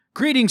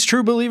Greetings,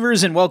 true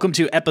believers, and welcome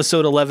to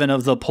episode 11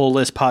 of the Pull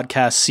List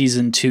Podcast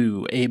Season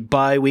 2, a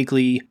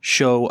bi-weekly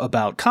show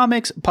about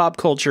comics, pop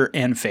culture,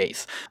 and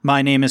faith.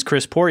 My name is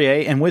Chris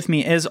Poirier, and with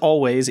me, as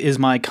always, is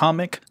my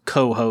comic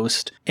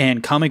co-host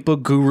and comic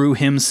book guru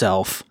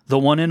himself, the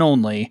one and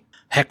only,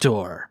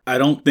 Hector. I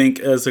don't think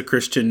as a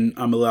Christian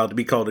I'm allowed to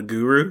be called a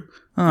guru.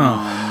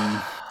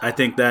 I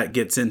think that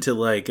gets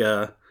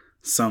into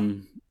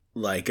some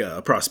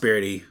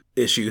prosperity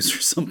issues or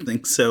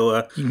something.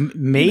 So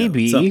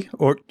maybe,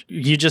 or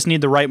you just need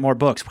to write more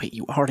books. Wait,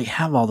 you already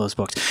have all those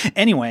books.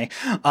 Anyway,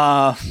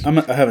 I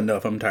have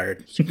enough. I'm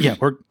tired. Yeah,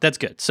 that's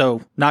good.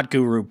 So not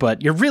guru,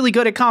 but you're really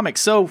good at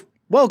comics. So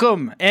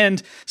welcome.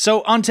 And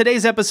so on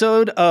today's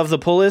episode of the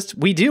Pull List,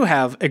 we do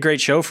have a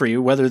great show for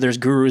you, whether there's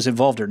gurus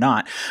involved or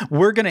not.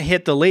 We're going to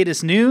hit the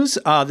latest news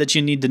that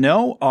you need to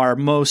know, our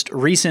most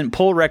recent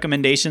pull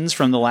recommendations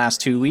from the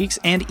last 2 weeks,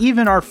 and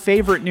even our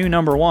favorite new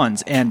number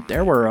ones. And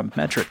there were a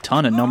metric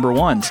ton of number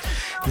ones.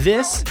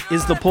 This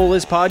is the Pull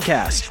List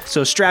Podcast.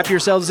 So strap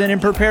yourselves in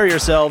and prepare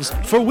yourselves,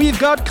 for we've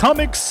got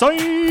Comic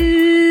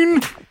Sign!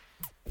 Better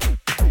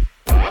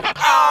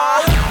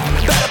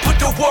put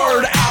the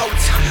word out.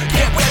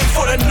 Get ready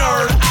for the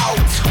nerd out.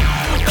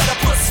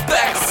 Better put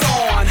specs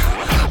on.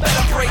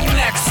 Better bring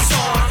necks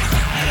on.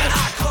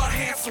 I cut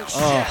handsome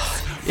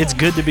It's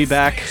good to be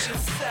back,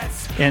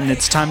 and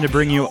it's time to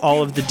bring you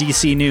all of the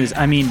DC news.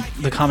 I mean,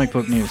 the comic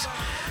book news.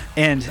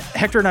 And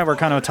Hector and I were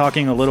kind of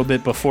talking a little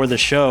bit before the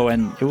show,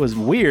 and it was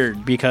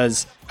weird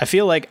because I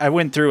feel like I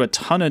went through a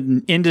ton of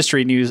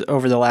industry news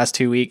over the last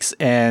 2 weeks,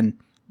 and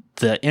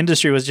the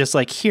industry was just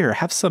like, here,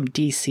 have some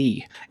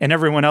DC. And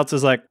everyone else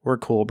is like, we're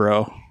cool,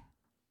 bro.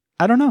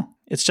 I don't know.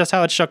 It's just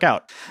how it shook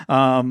out.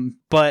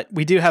 But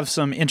we do have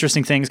some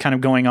interesting things kind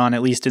of going on,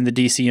 at least in the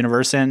DC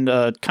universe, and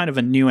kind of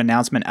a new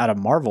announcement out of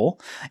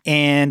Marvel.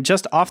 And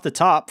just off the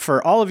top,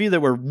 for all of you that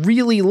were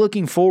really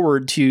looking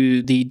forward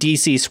to the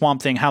DC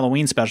Swamp Thing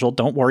Halloween special,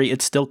 don't worry,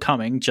 it's still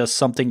coming, just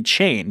something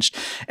changed.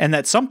 And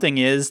that something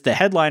is the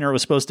headliner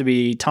was supposed to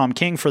be Tom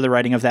King for the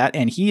writing of that,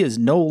 and he is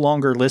no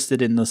longer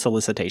listed in the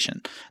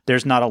solicitation.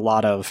 There's not a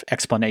lot of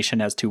explanation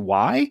as to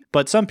why,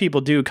 but some people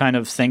do kind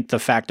of think the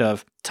fact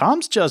of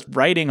Tom's just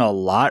writing a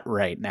lot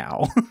right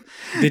now.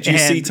 Did you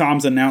see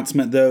Tom's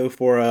announcement, though,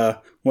 for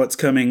what's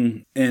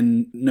coming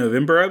in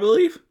November, I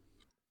believe?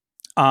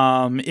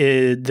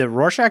 The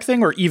Rorschach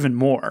thing, or even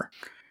more?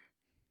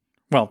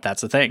 Well,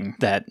 that's the thing,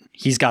 that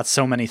he's got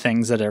so many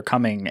things that are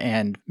coming,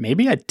 and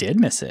maybe I did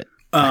miss it.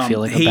 I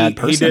feel like a bad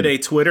person. He did a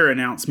Twitter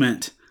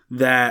announcement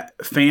that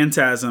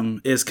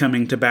Phantasm is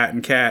coming to Bat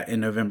and Cat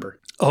in November.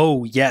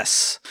 Oh,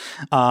 yes.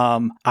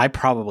 I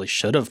probably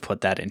should have put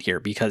that in here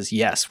because,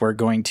 yes, we're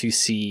going to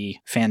see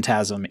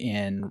Phantasm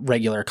in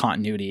regular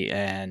continuity,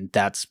 and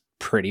that's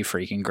pretty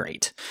freaking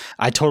great.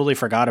 I totally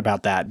forgot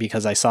about that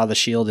because I saw the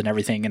shield and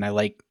everything, and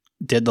I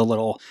did the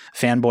little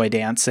fanboy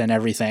dance and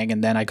everything,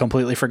 and then I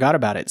completely forgot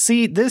about it.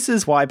 See, this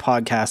is why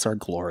podcasts are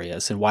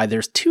glorious and why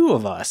there's two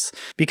of us,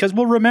 because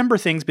we'll remember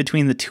things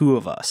between the two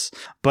of us.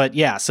 But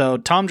yeah, so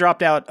Tom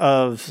dropped out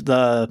of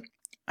the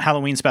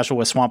Halloween special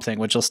with Swamp Thing,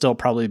 which will still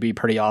probably be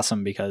pretty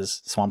awesome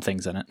because Swamp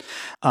Thing's in it.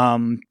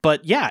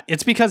 But yeah,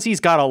 it's because he's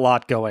got a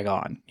lot going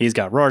on. He's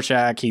got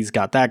Rorschach, he's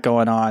got that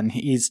going on.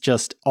 He's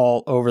just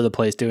all over the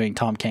place doing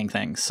Tom King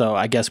things. So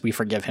I guess we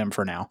forgive him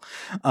for now.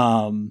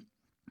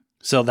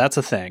 So that's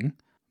a thing.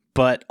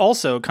 But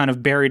also kind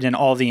of buried in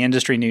all the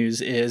industry news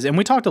is, and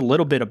we talked a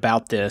little bit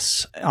about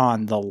this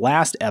on the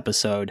last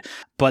episode,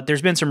 but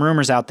there's been some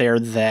rumors out there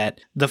that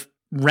the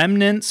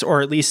remnants,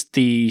 or at least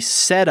the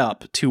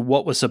setup to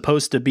what was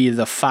supposed to be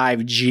the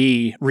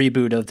 5G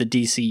reboot of the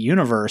DC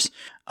universe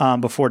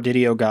before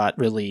Didio got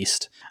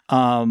released,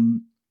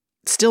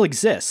 still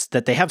exists,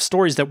 that they have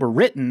stories that were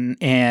written,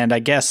 and I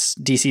guess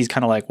DC's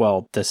kind of like,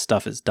 well, this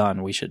stuff is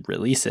done, we should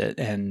release it,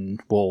 and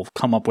we'll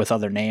come up with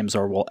other names,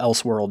 or we'll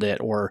Elseworld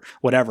it, or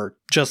whatever,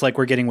 just like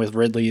we're getting with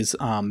Ridley's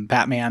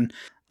Batman.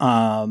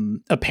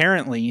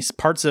 Apparently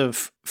parts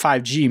of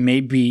 5G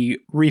may be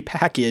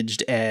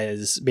repackaged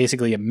as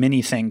basically a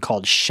mini thing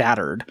called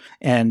Shattered.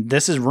 And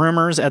this is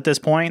rumors at this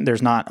point.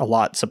 There's not a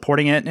lot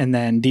supporting it. And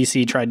then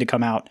DC tried to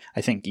come out,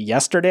 I think,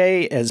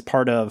 yesterday as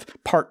part of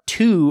part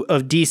 2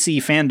 of DC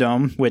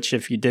Fandome, which,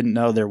 if you didn't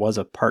know, there was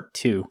a part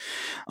 2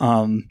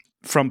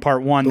 from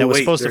part 1 that was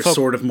supposed to focus.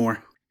 Sort of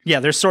more. Yeah,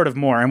 there's sort of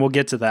more, and we'll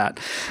get to that.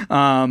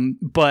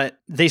 But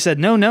they said,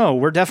 no,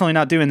 we're definitely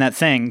not doing that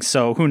thing,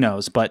 so who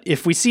knows. But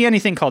if we see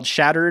anything called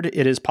Shattered,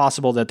 it is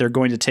possible that they're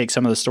going to take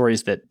some of the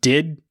stories that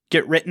did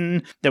get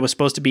written, that was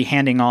supposed to be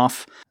handing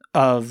off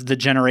of the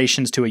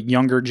generations to a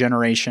younger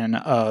generation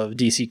of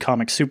DC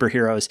Comics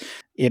superheroes.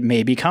 It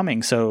may be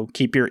coming, so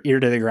keep your ear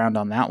to the ground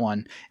on that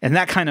one. And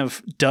that kind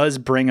of does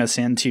bring us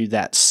into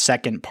that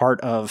second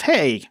part of,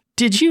 hey,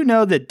 Did you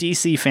know that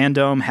DC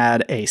Fandome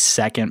had a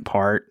second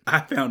part?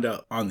 I found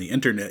out on the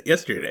internet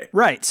yesterday.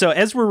 Right. So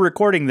as we're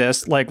recording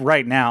this, like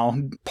right now,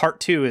 part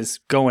 2 is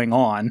going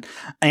on.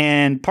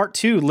 And part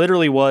 2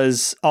 literally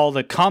was all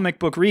the comic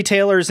book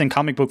retailers and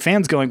comic book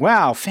fans going,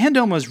 wow,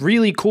 Fandome was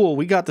really cool.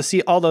 We got to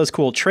see all those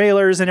cool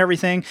trailers and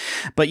everything.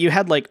 But you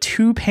had like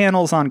 2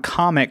 panels on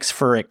comics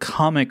for a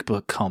comic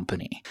book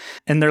company.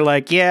 And they're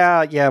like,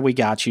 yeah, we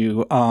got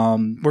you.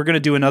 We're going to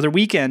do another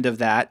weekend of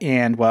that.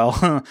 And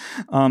well,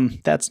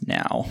 that's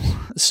now.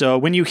 So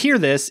when you hear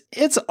this,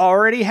 it's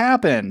already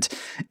happened.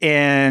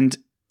 And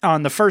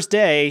on the first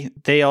day,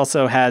 they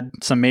also had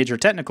some major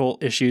technical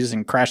issues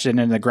and crashed it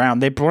into the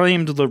ground. They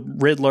blamed the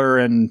Riddler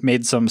and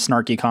made some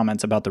snarky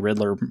comments about the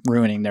Riddler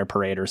ruining their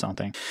parade or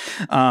something.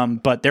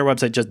 But their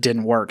website just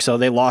didn't work. So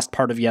they lost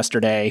part of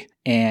yesterday.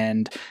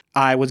 And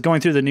I was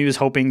going through the news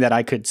hoping that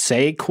I could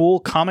say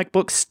cool comic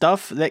book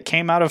stuff that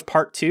came out of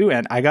part 2.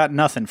 And I got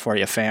nothing for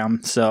you,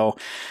 fam. So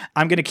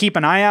I'm going to keep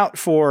an eye out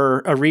for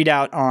a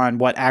readout on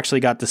what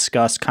actually got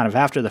discussed kind of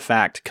after the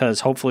fact,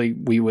 because hopefully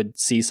we would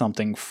see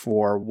something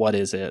for what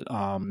is it?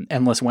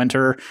 Endless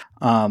Winter,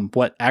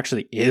 what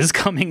actually is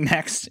coming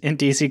next in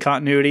DC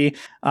continuity,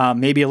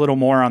 maybe a little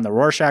more on the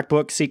Rorschach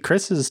book. See,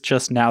 Chris is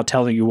just now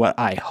telling you what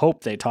I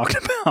hope they talked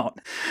about,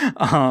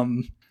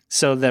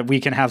 so that we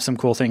can have some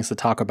cool things to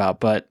talk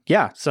about. But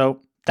yeah,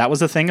 so that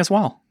was a thing as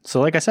well.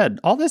 So like I said,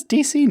 all this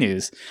DC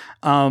news.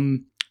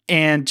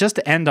 And just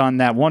to end on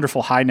that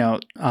wonderful high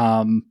note,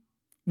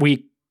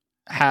 we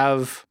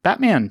have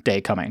Batman Day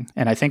coming.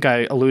 And I think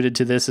I alluded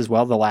to this as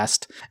well the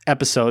last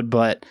episode,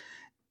 but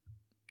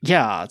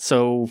yeah,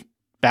 so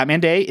Batman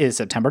Day is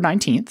September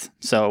 19th,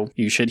 so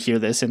you should hear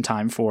this in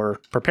time for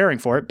preparing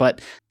for it,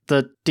 but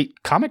the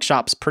comic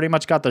shops pretty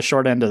much got the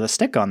short end of the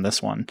stick on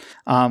this one,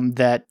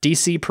 that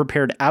DC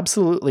prepared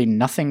absolutely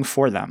nothing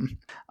for them,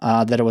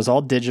 that it was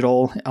all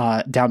digital,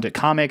 down to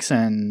comics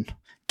and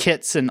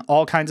kits and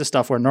all kinds of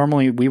stuff, where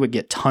normally we would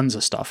get tons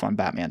of stuff on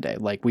Batman Day.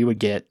 Like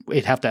we'd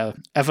have to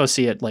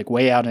FOC it like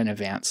way out in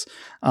advance.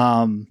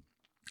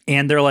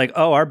 And they're like,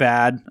 oh, our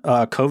bad.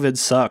 COVID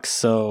sucks,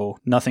 so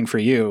nothing for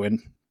you. And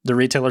the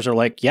retailers are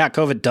like, yeah,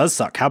 COVID does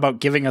suck. How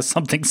about giving us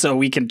something so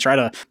we can try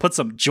to put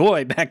some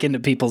joy back into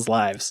people's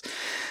lives?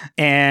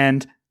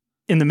 And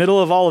in the middle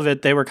of all of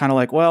it, they were kind of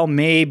like, well,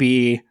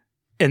 maybe.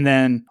 And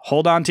then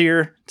hold on to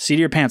your seat of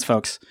your pants,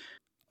 folks.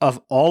 Of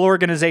all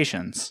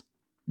organizations,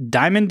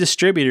 Diamond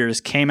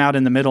Distributors came out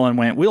in the middle and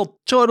went, we'll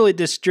totally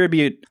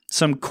distribute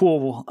some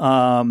cool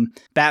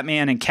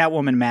Batman and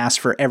Catwoman masks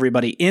for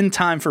everybody in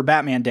time for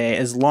Batman Day,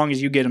 as long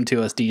as you get them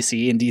to us,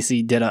 DC. And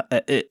DC did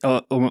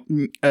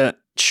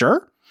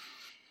sure.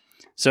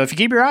 So if you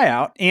keep your eye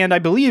out, and I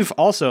believe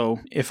also,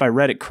 if I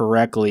read it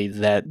correctly,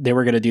 that they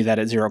were going to do that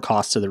at zero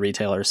cost to the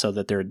retailers so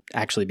that there'd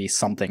actually be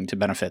something to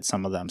benefit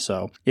some of them.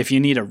 So if you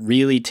need a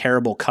really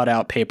terrible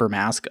cutout paper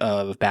mask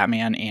of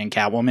Batman and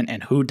Catwoman,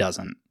 and who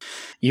doesn't,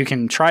 you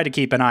can try to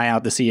keep an eye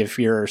out to see if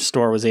your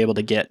store was able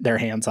to get their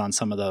hands on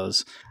some of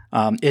those.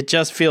 It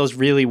just feels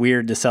really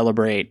weird to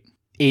celebrate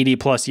 80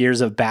 plus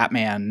years of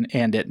Batman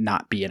and it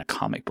not be in a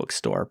comic book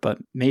store, but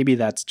maybe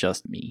that's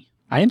just me.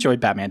 I enjoyed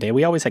Batman Day.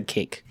 We always had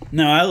cake.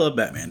 No, I love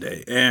Batman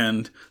Day.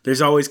 And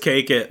there's always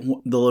cake at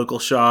the local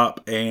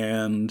shop.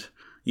 And,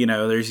 you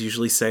know, there's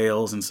usually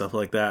sales and stuff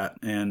like that.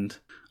 And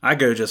I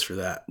go just for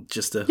that.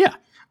 Yeah.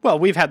 Well,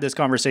 we've had this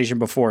conversation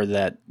before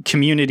that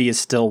community is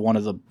still one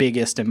of the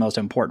biggest and most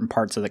important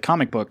parts of the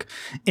comic book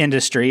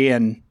industry.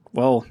 And,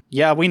 well,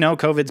 yeah, we know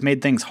COVID's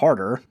made things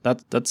harder.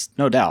 That's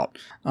no doubt.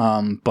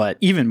 But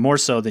even more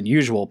so than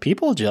usual,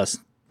 people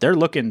they're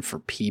looking for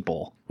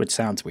people, which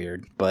sounds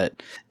weird, and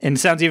it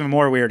sounds even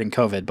more weird in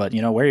COVID, but,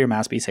 you know, wear your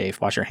mask, be safe,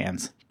 wash your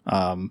hands,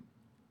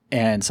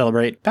 and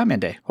celebrate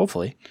Batman Day,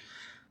 hopefully.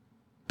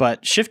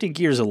 But shifting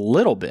gears a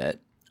little bit,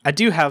 I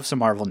do have some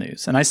Marvel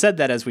news. And I said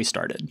that as we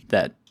started,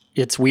 that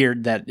it's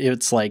weird that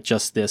it's like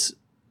just this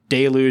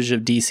deluge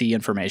of DC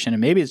information. And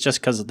maybe it's just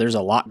because there's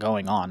a lot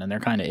going on, and there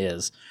kind of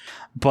is.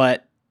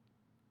 But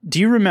do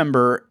you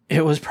remember,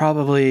 it was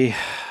probably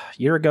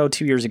year ago,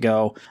 2 years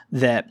ago,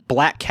 that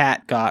Black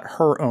Cat got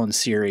her own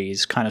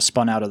series kind of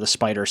spun out of the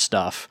Spider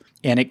stuff,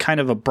 and it kind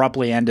of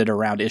abruptly ended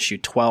around issue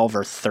 12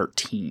 or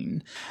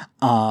 13.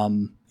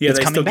 Yeah,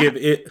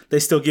 they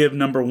still give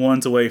number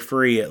ones away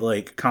free at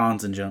like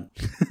cons and junk.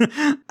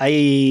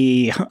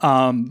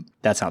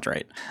 That sounds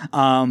right.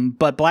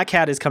 But Black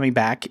Cat is coming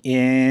back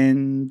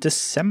in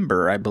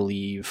December, I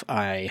believe.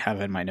 I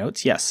have in my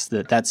notes. Yes,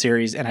 that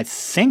series, and I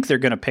think they're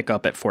going to pick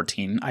up at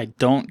 14. I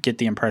don't get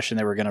the impression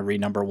they were going to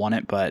renumber one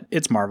it, but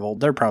it's Marvel.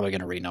 They're probably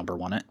going to renumber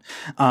one it,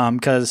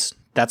 because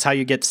that's how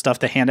you get stuff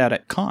to hand out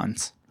at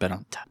cons.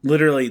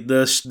 Literally,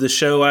 the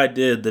show I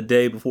did the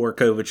day before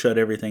COVID shut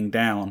everything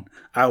down,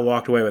 I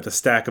walked away with a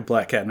stack of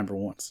Black Cat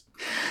 #1s.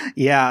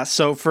 Yeah,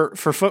 so for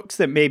folks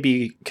that may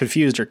be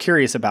confused or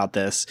curious about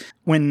this,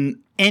 when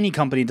any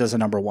company does a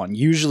 #1,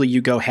 usually you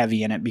go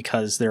heavy in it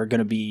because there are going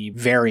to be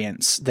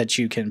variants that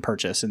you can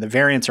purchase, and the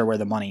variants are where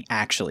the money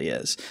actually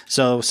is.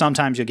 So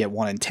sometimes you'll get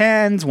 1 in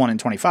 10s, 1 in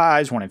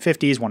 25s, 1 in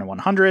 50s, 1 in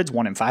 100s,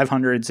 1 in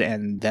 500s,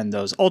 and then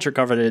those ultra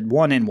coveted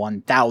 1 in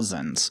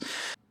 1000s.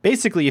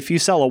 Basically, if you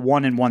sell a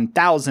 1 in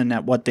 1000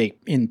 at what they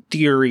in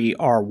theory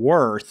are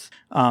worth,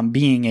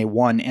 being a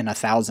 1 in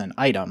 1000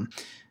 item,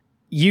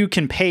 you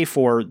can pay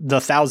for the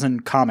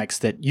 1000 comics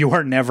that you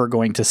are never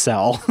going to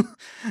sell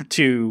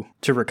to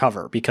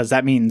recover, because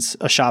that means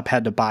a shop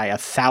had to buy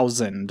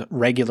 1000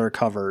 regular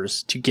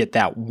covers to get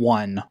that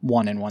one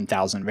in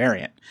 1000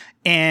 variant.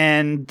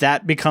 And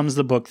that becomes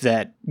the book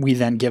that we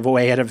then give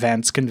away at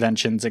events,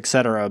 conventions,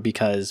 etc.,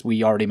 because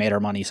we already made our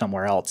money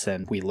somewhere else,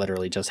 and we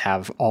literally just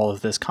have all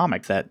of this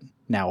comic that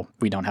now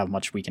we don't have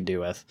much we can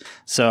do with.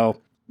 So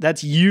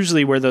that's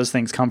usually where those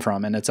things come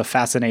from, and it's a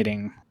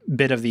fascinating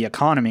bit of the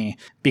economy,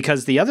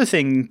 because the other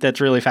thing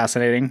that's really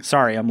fascinating,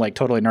 sorry, I'm like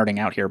totally nerding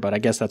out here, but I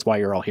guess that's why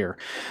you're all here,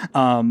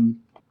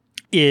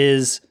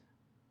 is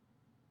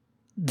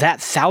that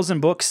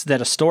 1000 books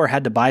that a store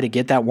had to buy to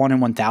get that 1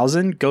 in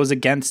 1000 goes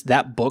against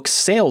that book's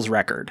sales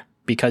record,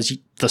 because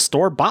the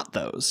store bought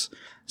those.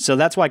 So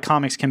that's why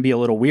comics can be a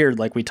little weird,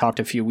 like we talked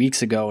a few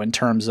weeks ago, in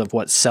terms of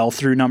what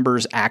sell-through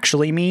numbers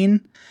actually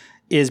mean,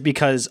 is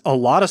because a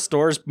lot of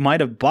stores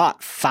might have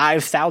bought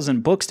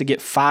 5,000 books to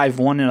get 5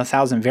 1 in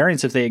 1000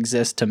 variants if they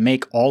exist, to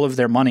make all of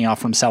their money off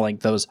from selling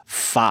those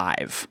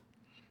 5.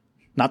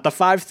 Not the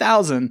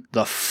 5,000,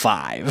 the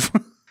 5.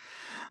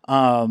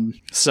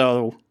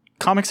 So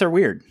comics are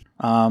weird,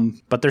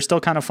 but they're still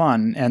kind of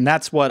fun. And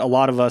that's what a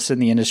lot of us in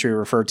the industry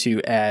refer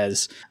to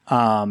as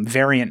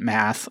variant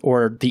math,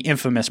 or the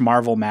infamous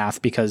Marvel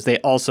math, because they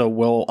also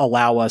will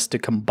allow us to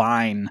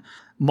combine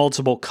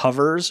multiple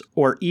covers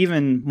or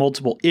even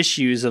multiple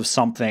issues of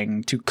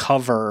something to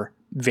cover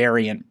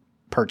variant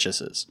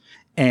purchases.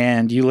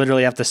 And you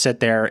literally have to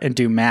sit there and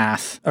do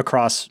math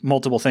across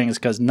multiple things,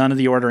 because none of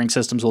the ordering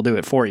systems will do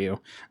it for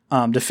you,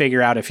 to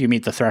figure out if you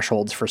meet the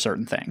thresholds for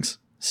certain things.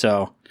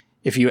 So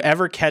if you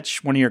ever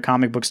catch one of your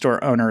comic book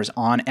store owners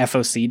on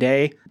FOC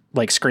day,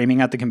 like screaming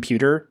at the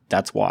computer,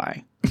 that's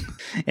why.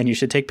 And you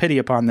should take pity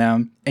upon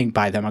them and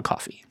buy them a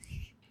coffee,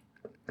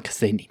 because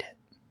they need it.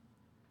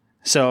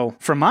 So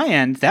from my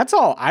end, that's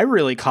all I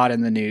really caught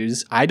in the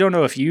news. I don't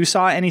know if you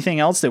saw anything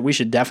else that we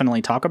should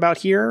definitely talk about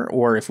here,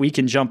 or if we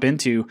can jump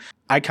into.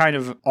 I kind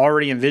of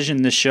already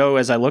envisioned this show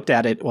as I looked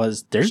at it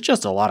was, there's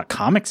just a lot of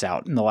comics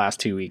out in the last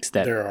 2 weeks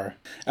that there are.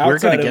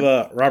 Outside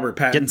of Robert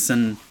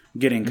Pattinson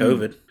getting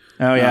COVID.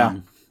 Oh yeah.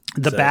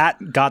 The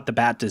bat got the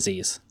bat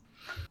disease.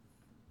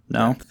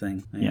 No?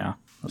 Thing. Yeah.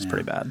 That's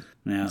pretty bad.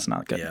 Yeah. It's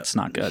not good. Yeah. It's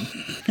not good.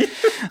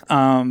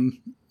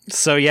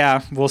 So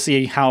yeah, we'll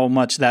see how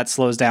much that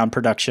slows down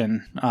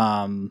production.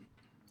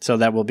 So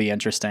that will be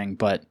interesting.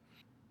 But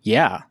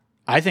yeah,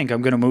 I think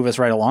I'm going to move us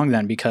right along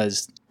then,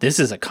 because this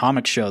is a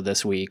comic show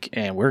this week,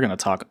 and we're going to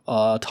talk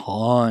a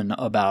ton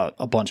about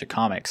a bunch of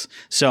comics.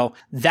 So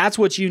that's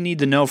what you need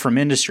to know from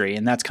industry,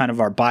 and that's kind of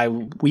our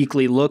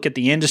bi-weekly look at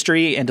the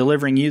industry and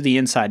delivering you the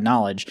inside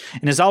knowledge.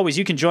 And as always,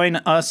 you can join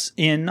us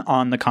in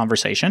on the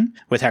conversation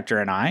with Hector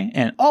and I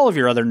and all of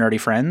your other nerdy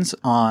friends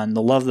on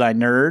the Love Thy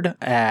Nerd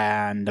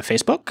and the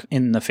Facebook,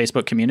 in the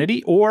Facebook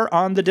community, or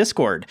on the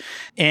Discord.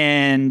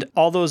 And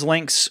all those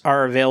links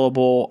are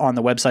available on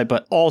the website,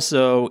 but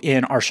also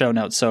in our show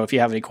notes. So if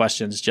you have any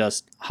questions,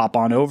 just hop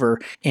on over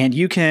and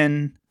you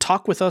can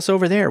talk with us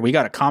over there. We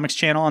got a comics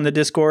channel on the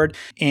Discord,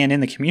 and in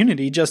the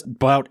community, just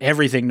about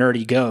everything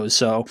nerdy goes.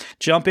 So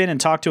jump in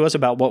and talk to us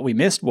about what we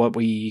missed, what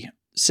we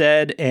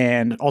said,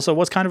 and also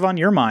what's kind of on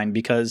your mind,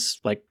 because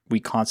like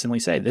we constantly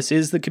say, this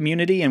is the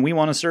community and we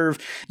want to serve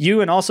you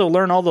and also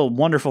learn all the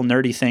wonderful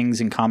nerdy things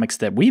in comics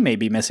that we may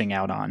be missing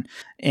out on.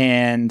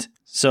 And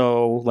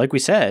so, like we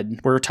said,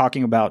 we're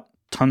talking about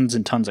tons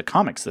and tons of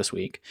comics this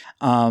week.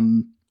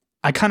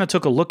 I kind of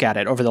took a look at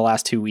it over the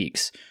last 2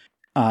 weeks.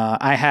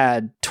 I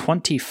had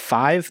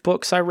 25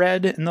 books I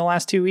read in the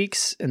last 2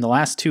 weeks. In the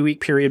last 2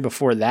 week period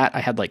before that, I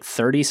had like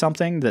 30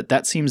 something.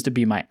 That seems to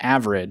be my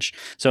average.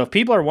 So if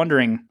people are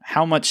wondering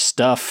how much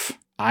stuff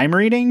I'm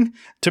reading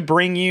to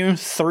bring you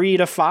 3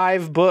 to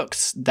 5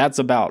 books, that's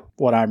about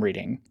what I'm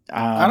reading.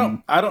 I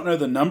don't know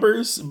the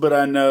numbers, but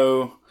I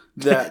know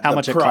that how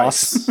much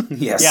price, it costs.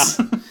 Yes.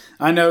 Yeah.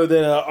 I know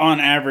that on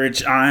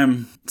average,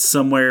 I'm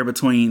somewhere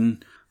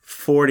between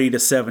 40 to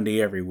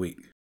 70 every week.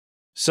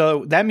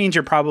 So that means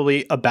you're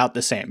probably about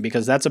the same,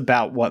 because that's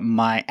about what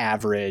my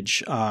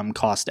average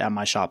cost at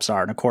my shops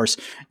are. And of course,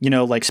 you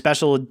know, like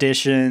special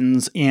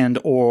editions and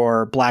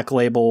or black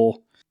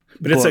label.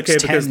 But it's okay,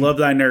 because Love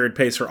Thy Nerd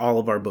pays for all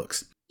of our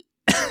books.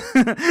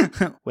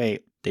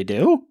 Wait, they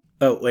do?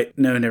 Oh, wait.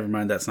 No, never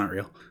mind. That's not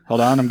real.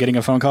 Hold on. I'm getting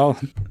a phone call.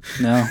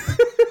 No.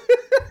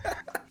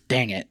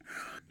 Dang it.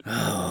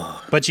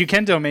 But you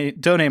can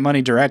donate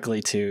money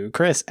directly to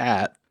Chris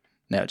at...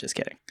 No, just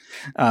kidding.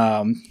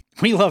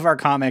 We love our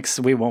comics.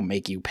 We won't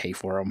make you pay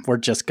for them. We're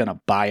just going to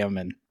buy them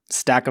and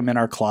stack them in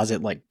our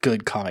closet like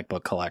good comic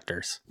book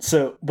collectors.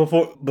 So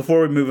before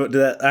we move up to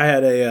that, I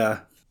had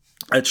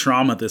a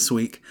trauma this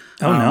week.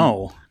 Oh,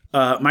 no.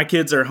 My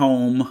kids are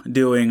home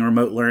doing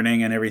remote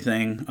learning and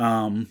everything.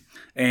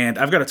 And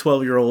I've got a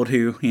 12-year-old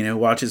who,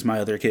 watches my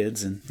other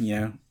kids, and,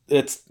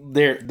 it's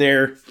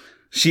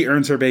she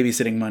earns her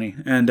babysitting money.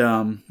 And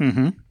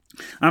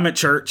I'm at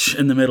church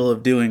in the middle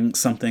of doing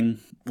something,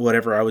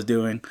 whatever I was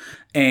doing,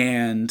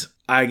 and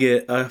I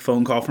get a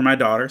phone call from my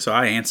daughter, so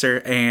I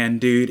answer, and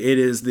dude, it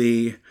is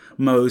the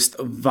most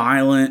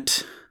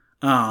violent,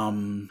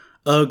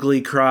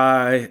 ugly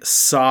cry,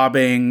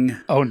 sobbing.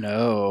 Oh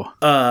no.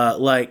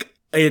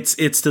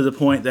 It's to the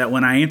point that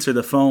when I answer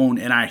the phone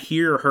and I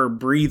hear her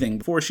breathing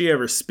before she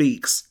ever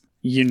speaks,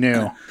 you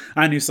knew.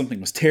 I knew something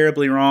was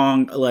terribly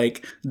wrong.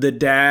 Like, the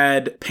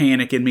dad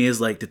panic in me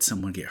is like, did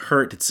someone get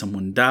hurt? Did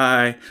someone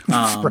die?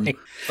 Right.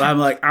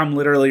 I'm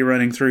literally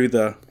running through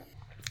the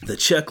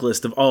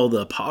checklist of all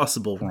the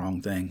possible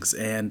wrong things,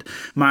 and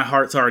my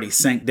heart's already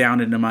sank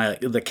down into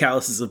the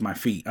calluses of my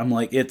feet. I'm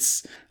like,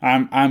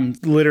 I'm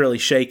literally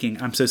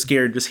shaking. I'm so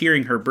scared just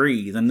hearing her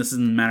breathe, and this is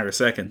in a matter of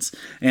seconds.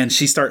 And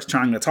she starts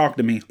trying to talk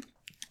to me,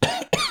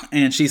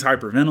 and she's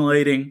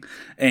hyperventilating,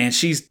 and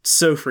she's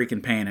so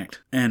freaking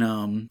panicked.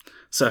 And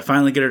so I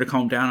finally get her to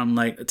calm down. I'm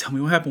like, tell me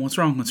what happened. What's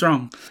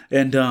wrong?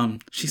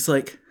 And she's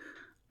like,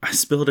 I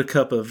spilled a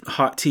cup of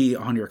hot tea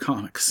on your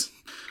comics.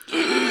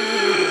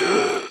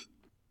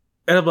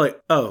 And I'm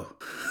like, oh.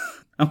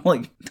 I'm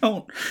like,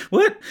 don't,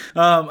 what?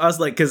 I was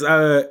like, because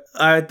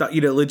I thought,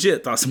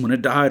 legit thought someone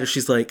had died. Or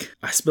she's like,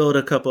 I spilled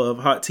a cup of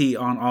hot tea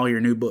on all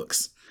your new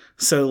books.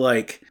 So,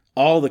 like,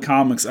 all the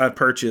comics I've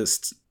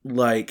purchased,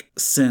 like,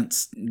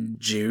 since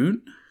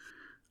June,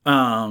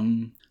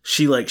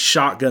 she, like,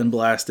 shotgun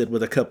blasted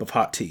with a cup of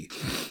hot tea.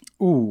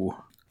 Ooh.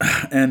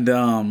 And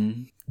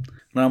I'm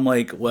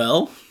like,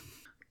 well,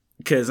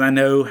 because I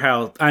know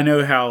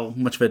how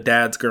much of a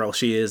dad's girl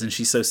she is, and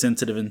she's so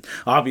sensitive, and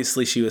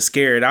obviously she was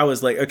scared. I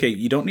was like, okay,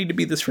 you don't need to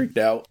be this freaked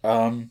out.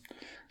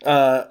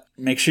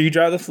 Make sure you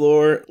dry the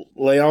floor,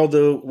 lay all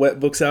the wet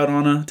books out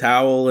on a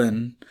towel,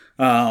 and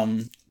I'll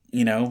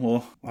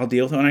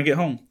deal with it when I get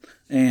home.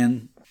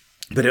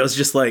 But it was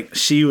just like,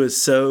 she was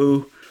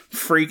so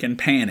freaking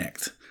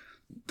panicked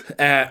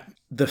at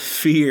the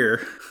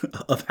fear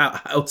of how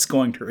I was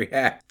going to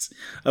react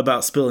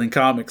about spilling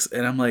comics.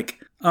 And I'm like,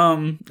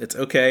 it's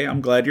okay.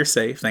 I'm glad you're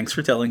safe. Thanks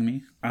for telling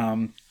me.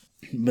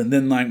 But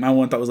then, like, my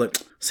one thought was like,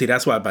 see,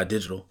 that's why I buy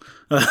digital.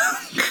 Well.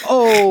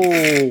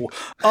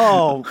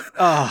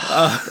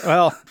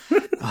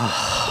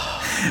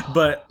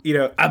 But,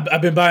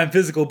 I've been buying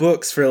physical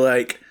books for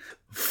like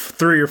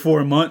 3 or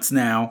 4 months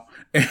now.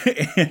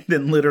 And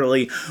then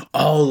literally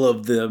all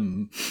of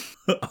them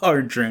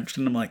are drenched.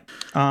 And I'm like,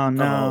 oh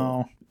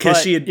no.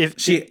 Because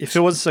if it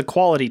was a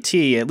quality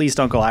tea, at least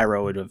Uncle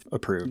Iro would have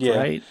approved,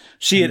 right?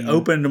 She had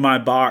opened my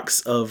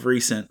box of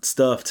recent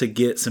stuff to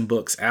get some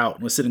books out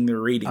and was sitting there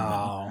reading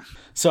them.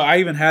 So I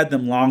even had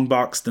them long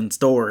boxed and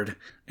stored,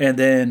 and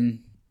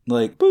then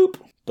like boop.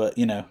 But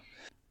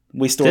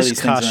we store these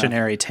things. This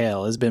cautionary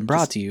tale has been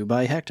brought to you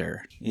by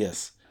Hector.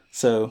 Yes.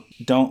 So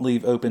don't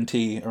leave open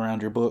tea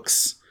around your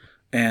books,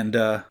 and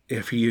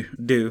if you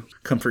do,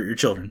 comfort your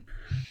children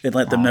and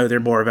let them know they're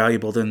more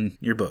valuable than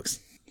your books.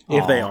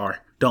 If they are.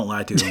 Don't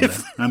lie to them.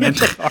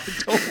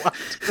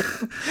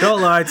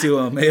 Don't lie to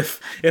them.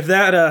 If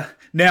that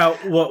now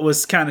what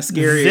was kind of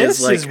scary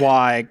this is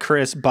why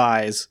Chris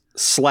buys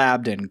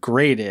slabbed and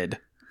graded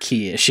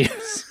key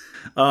issues.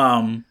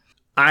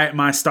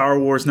 My Star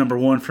Wars #1 from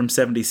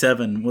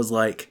 1977 was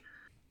like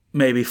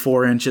maybe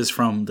 4 inches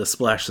from the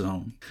splash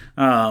zone.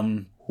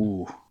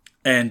 Ooh.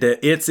 And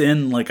it's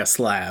in like a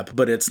slab,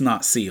 but it's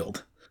not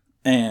sealed.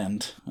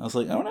 And I was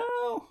like, oh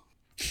no.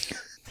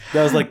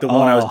 That was like the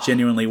one I was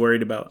genuinely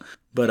worried about.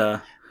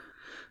 But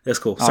that's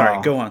cool.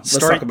 Sorry, go on. Let's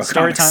talk about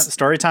comics.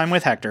 Story time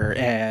with Hector,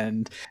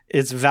 and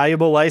it's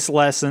valuable life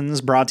lessons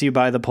brought to you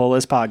by the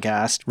Polis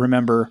Podcast.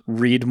 Remember,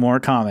 read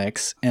more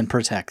comics and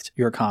protect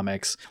your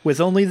comics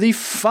with only the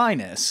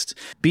finest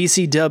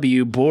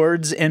BCW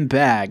boards and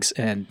bags.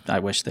 And I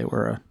wish they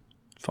were a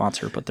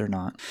sponsor, but they're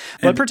not.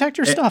 But protect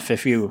your stuff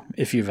if you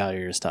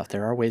value your stuff.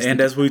 There are ways.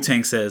 And as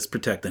Wu-Tang says,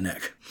 protect the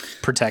neck.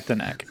 Protect the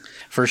neck,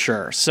 for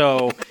sure.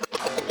 So,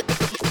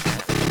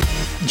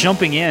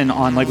 jumping in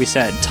on, like we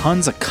said,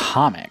 tons of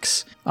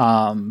comics.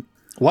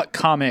 What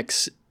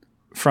comics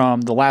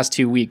from the last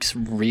 2 weeks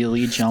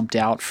really jumped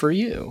out for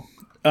you?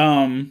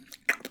 So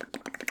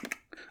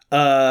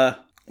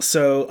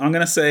I'm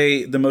gonna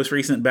say the most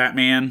recent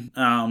Batman.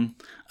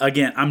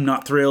 Again, I'm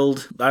not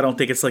thrilled. I don't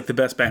think it's like the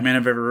best Batman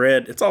I've ever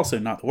read. It's also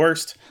not the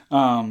worst.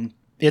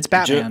 It's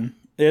Batman.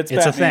 It's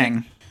Batman. a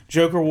thing.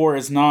 Joker War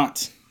is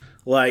not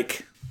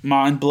like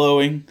mind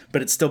blowing,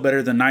 but it's still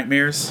better than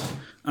Nightmares.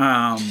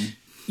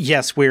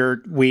 Yes,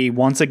 we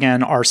once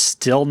again are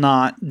still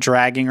not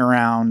dragging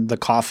around the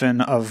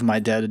coffin of my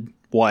dead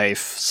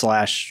wife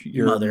 /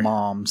 your mother.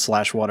 mom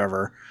 /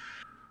 whatever.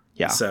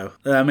 Yeah. So,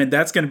 I mean,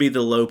 that's going to be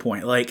the low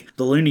point. Like,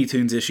 the Looney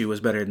Tunes issue was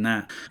better than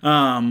that.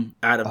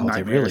 Out of Nightmares.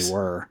 They really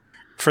were.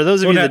 For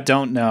those of you that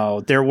don't know,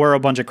 there were a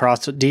bunch of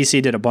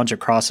DC did a bunch of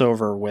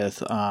crossover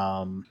with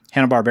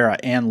Hanna-Barbera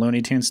and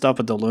Looney Tunes stuff,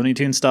 but the Looney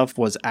Tunes stuff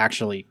was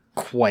actually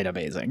quite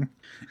amazing.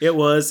 It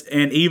was,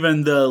 and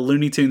even the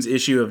Looney Tunes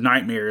issue of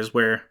Nightmares,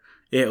 where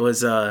it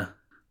was the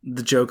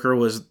Joker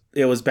was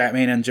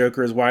Batman and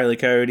Joker as Wile E.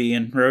 Coyote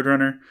and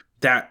Roadrunner.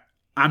 That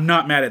I'm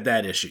not mad at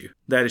that issue.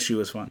 That issue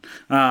was fun.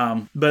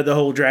 But the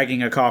whole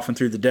dragging a coffin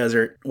through the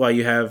desert while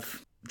you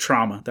have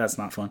trauma, that's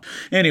not fun.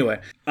 Anyway,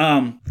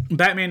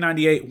 Batman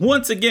 98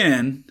 once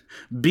again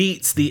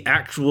beats the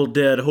actual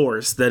dead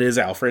horse that is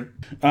Alfred.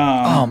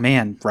 Oh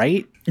man,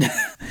 right?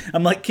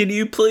 I'm like, can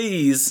you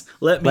please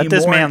let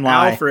this man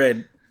lie,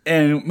 Alfred,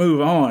 and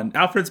move on?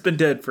 Alfred's been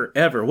dead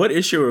forever. What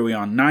issue are we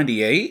on?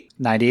 98?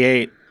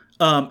 98.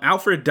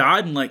 Alfred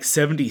died in like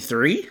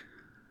 73?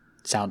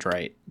 Sounds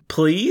right.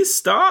 Please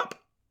stop.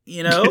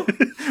 You know?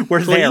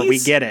 We're there. We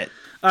get it.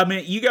 I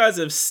mean, you guys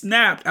have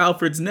snapped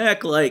Alfred's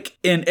neck like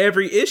in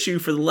every issue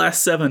for the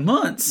last 7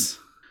 months.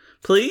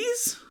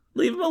 Please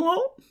leave him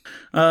alone.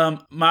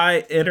 My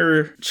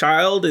inner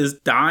child is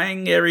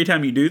dying every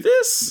time you do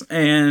this,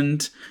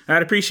 and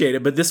I'd appreciate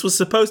it. But this was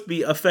supposed to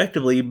be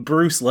effectively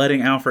Bruce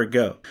letting Alfred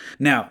go.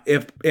 Now,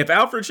 if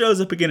Alfred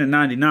shows up again in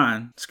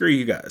 99, screw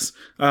you guys.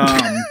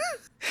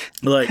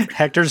 Like,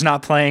 Hector's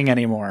not playing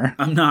anymore.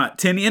 I'm not.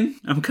 Tinian,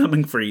 I'm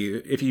coming for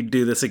you if you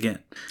do this again.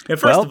 And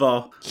first of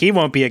all, he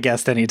won't be a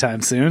guest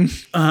anytime soon.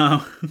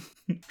 I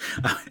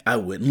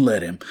wouldn't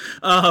let him.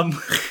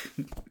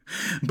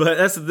 But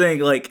that's the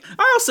thing. Like,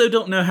 I also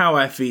don't know how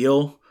I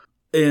feel,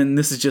 and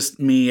this is just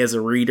me as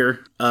a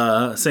reader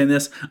saying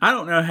this. I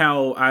don't know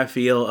how I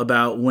feel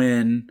about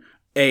when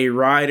a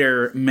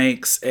writer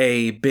makes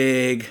a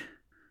big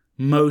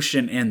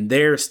motion in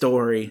their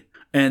story,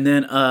 and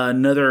then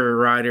another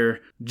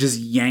writer just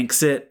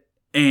yanks it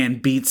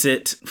and beats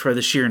it for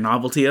the sheer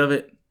novelty of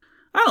it.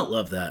 I don't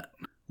love that.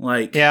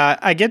 Like, yeah,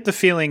 I get the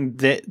feeling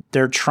that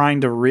they're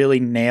trying to really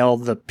nail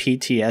the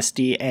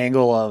PTSD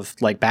angle of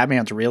like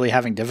Batman's really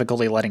having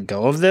difficulty letting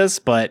go of this,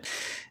 but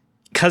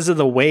because of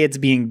the way it's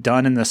being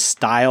done and the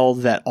style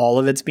that all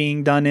of it's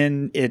being done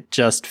in, it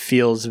just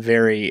feels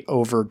very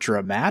over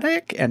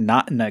dramatic and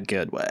not in a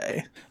good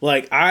way.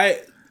 Like,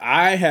 I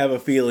have a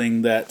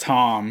feeling that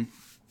Tom,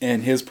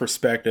 and his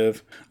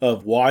perspective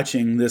of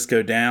watching this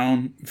go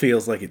down,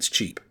 feels like it's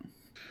cheap.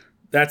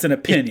 That's an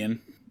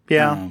opinion.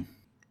 Yeah.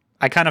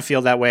 I kind of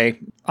feel that way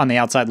on the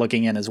outside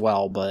looking in as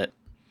well, but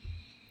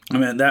I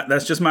mean,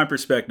 that's just my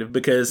perspective,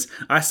 because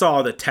I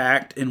saw the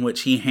tact in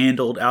which he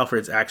handled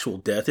Alfred's actual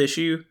death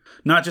issue.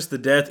 Not just the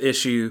death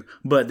issue,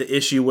 but the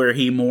issue where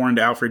he mourned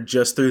Alfred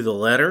just through the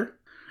letter,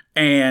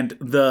 and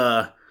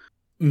the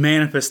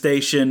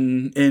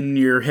manifestation in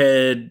your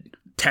head,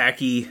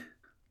 tacky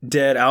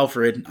dead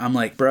Alfred. I'm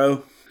like,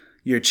 bro,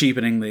 you're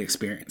cheapening the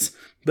experience.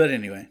 But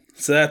anyway,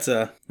 so that's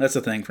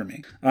a thing for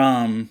me.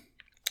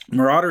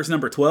 Marauders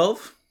number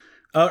 12.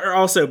 Or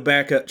also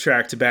back up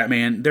track to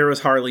Batman. There was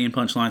Harley and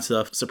Punchline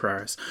stuff.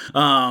 Surprise.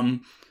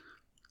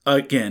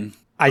 Again,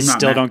 I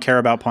still don't care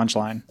about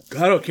Punchline.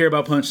 I don't care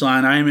about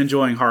Punchline. I am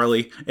enjoying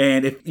Harley.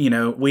 And if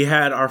we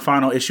had our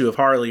final issue of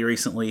Harley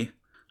recently,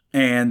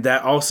 and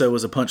that also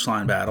was a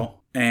Punchline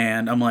battle.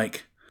 And I'm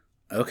like,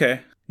 okay.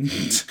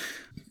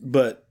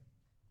 But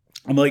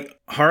I'm like,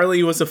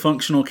 Harley was a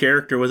functional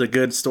character with a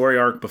good story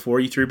arc before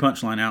you threw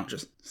Punchline out.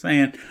 Just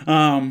saying.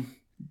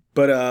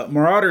 But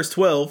Marauders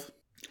 12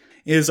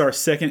 is our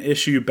second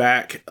issue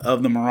back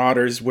of the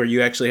Marauders, where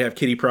you actually have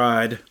Kitty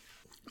Pryde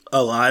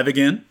alive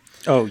again.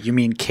 Oh, you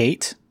mean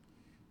Kate?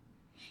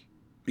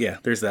 Yeah,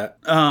 there's that.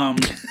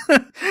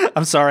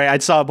 I'm sorry. I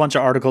saw a bunch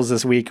of articles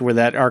this week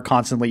that are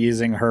constantly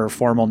using her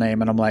formal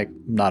name, and I'm like,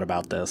 not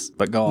about this,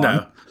 but go on.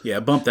 No,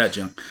 yeah, bump that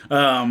junk.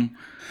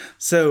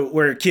 So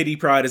where Kitty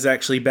Pryde is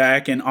actually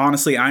back, and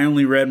honestly, I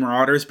only read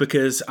Marauders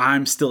because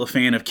I'm still a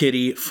fan of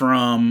Kitty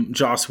from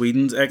Joss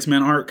Whedon's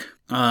X-Men arc.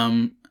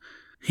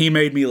 He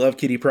made me love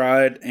Kitty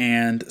Pryde,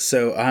 and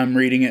so I'm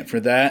reading it for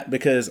that,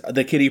 because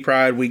the Kitty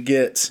Pryde we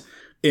get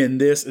in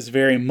this is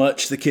very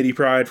much the Kitty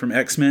Pryde from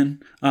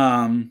X-Men.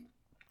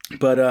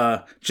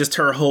 But just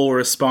her whole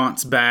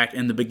response back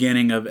in the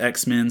beginning of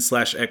X-Men /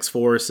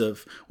 X-Force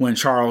of when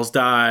Charles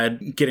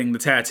died, getting the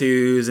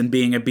tattoos and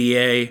being a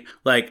BA,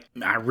 like,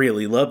 I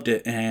really loved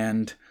it.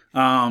 And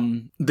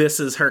this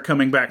is her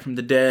coming back from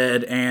the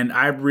dead, and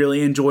I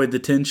really enjoyed the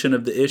tension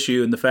of the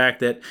issue and the fact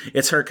that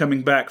it's her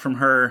coming back from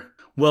her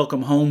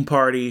welcome home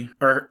party,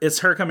 or it's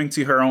her coming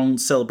to her own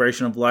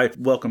celebration of life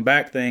welcome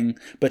back thing,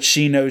 but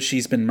she knows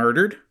she's been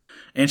murdered,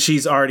 and she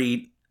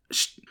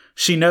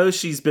knows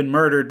she's been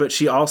murdered, but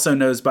she also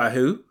knows by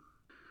who,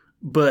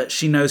 but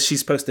she knows she's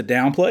supposed to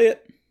downplay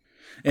it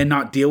and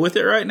not deal with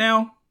it right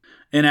now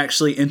and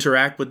actually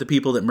interact with the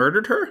people that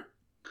murdered her.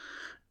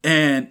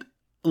 And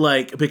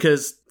like,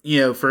 because,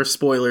 for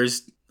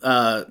spoilers,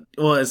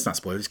 well, it's not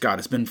spoilers. God,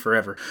 it's been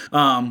forever.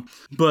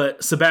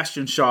 But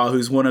Sebastian Shaw,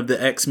 who's one of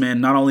the X-Men,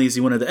 not only is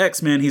he one of the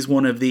X-Men, he's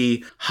one of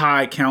the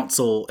High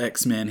Council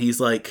X-Men. He's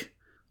like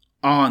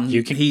on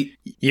You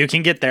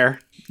can get there.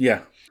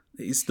 Yeah.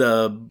 He's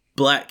the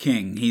Black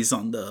King. He's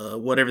on the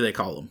whatever they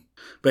call him.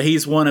 But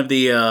he's one of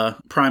the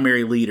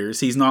primary leaders.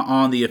 He's not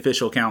on the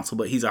official council,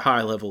 but he's a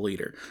high-level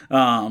leader.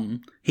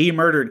 He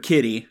murdered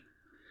Kitty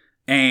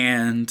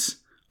and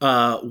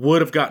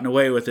would have gotten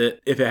away with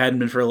it if it hadn't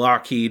been for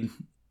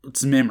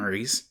Lockheed's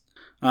memories.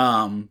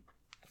 And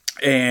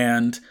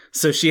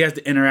so she has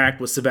to interact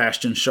with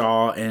Sebastian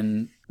Shaw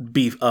and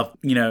beef up,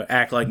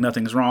 act like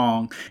nothing's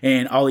wrong.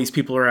 And all these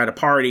people are at a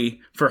party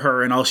for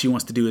her, and all she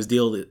wants to do is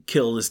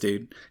kill this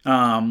dude.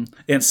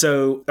 And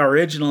so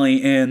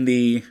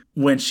originally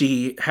when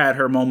she had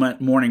her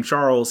moment mourning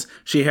Charles,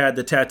 she had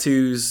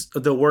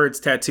the words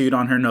tattooed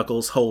on her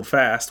knuckles, "Hold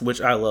fast," which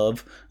I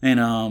love.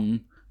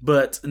 And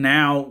but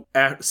now,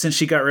 since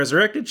she got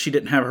resurrected, she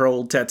didn't have her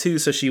old tattoo,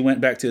 so she went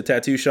back to a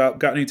tattoo shop,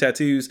 got new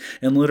tattoos,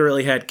 and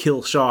literally had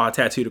 "Kill Shaw"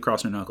 tattooed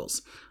across her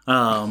knuckles.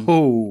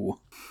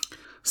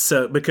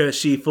 So, because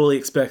she fully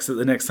expects that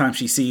the next time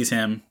she sees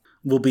him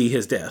will be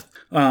his death.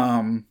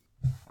 And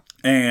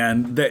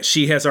that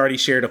she has already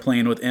shared a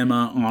plan with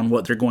Emma on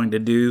what they're going to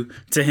do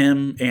to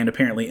him, and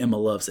apparently Emma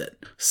loves it.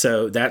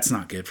 So that's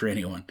not good for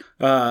anyone.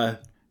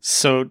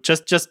 So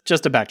just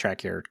to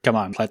backtrack here, come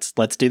on,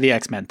 let's do the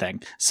X-Men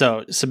thing.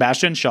 So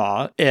Sebastian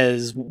Shaw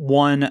is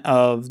one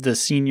of the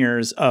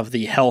seniors of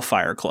the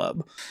Hellfire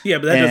Club. Yeah,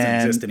 but that doesn't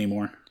exist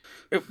anymore.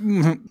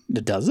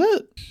 Does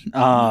it?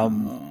 But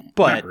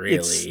not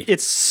really.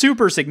 It's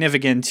super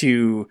significant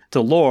to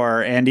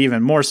lore, and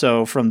even more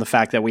so from the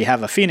fact that we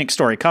have a Phoenix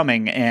story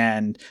coming,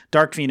 and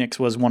Dark Phoenix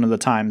was one of the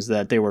times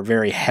that they were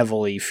very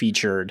heavily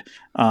featured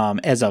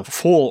as a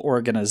full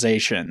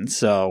organization.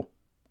 So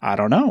I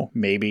don't know,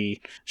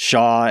 maybe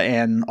Shaw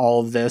and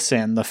all of this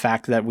and the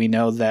fact that we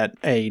know that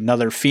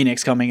another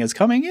Phoenix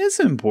is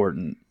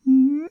important.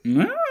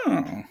 No.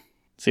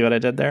 See what I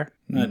did there?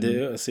 I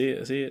do. I see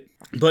it.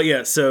 But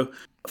yeah, so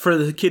for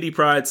the Kitty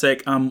Pride's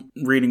sake, I'm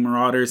reading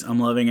Marauders. I'm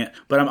loving it.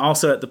 But I'm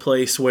also at the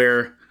place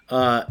where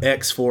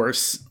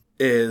X-Force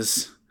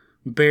is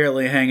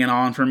barely hanging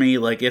on for me.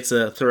 Like, it's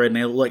a thread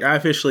nail. Like, I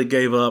officially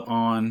gave up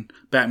on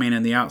Batman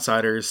and the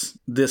Outsiders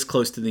this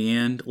close to the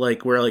end.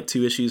 Like, we're like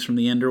 2 issues from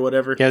the end or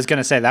whatever. Yeah, I was going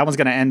to say, that one's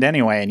going to end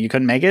anyway, and you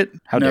couldn't make it?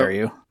 How dare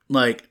you?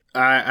 Like,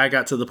 I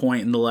got to the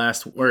point in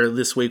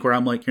this week where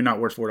I'm like, you're not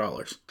worth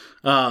 $4.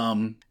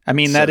 I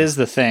mean, that is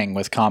the thing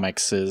with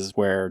comics, is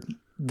where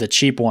the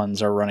cheap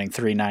ones are running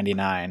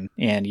 $3.99,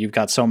 and you've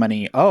got so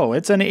many,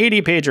 it's an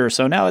 80-pager,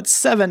 so now it's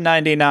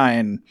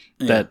 $7.99.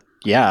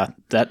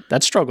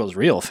 That struggle's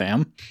real,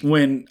 fam.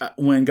 When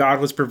God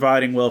was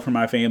providing well for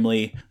my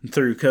family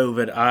through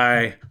COVID,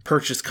 I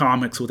purchased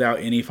comics without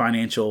any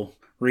financial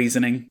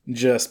reasoning,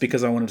 just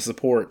because I wanted to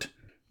support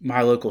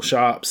my local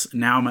shops.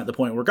 Now I'm at the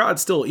point where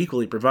God's still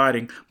equally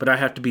providing, but I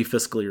have to be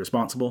fiscally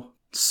responsible.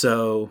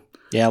 So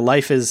yeah,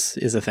 life is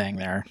a thing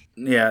there.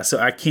 Yeah, so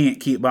I can't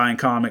keep buying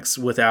comics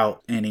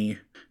without any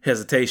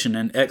hesitation,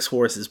 and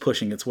X-Force is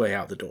pushing its way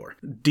out the door.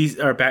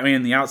 Batman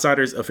and the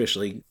Outsiders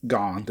officially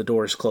gone. The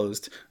door is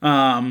closed.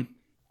 So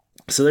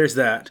there's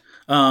that.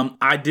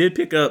 I did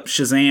pick up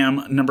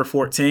Shazam number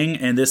 14,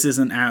 and this is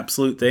an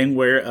absolute thing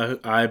where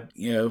I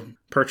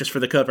purchased for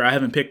the cover. I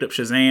haven't picked up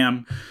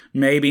Shazam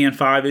maybe in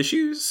 5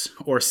 issues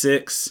or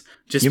 6.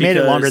 You made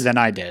it longer than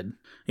I did.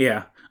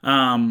 Yeah.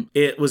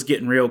 It was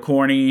getting real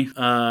corny.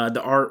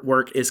 The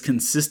artwork is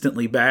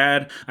consistently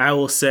bad. I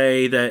will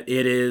say that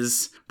it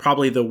is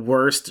probably the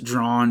worst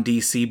drawn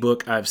DC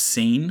book I've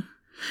seen.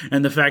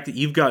 And the fact that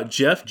you've got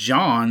Jeff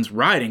Johns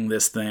writing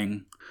this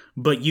thing,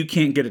 but you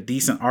can't get a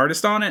decent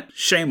artist on it,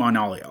 shame on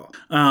all y'all.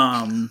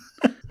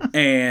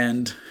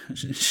 And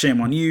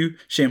shame on you,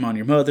 shame on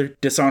your mother,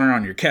 dishonor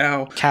on your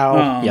cow.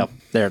 Yep,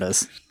 there it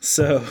is.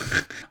 So,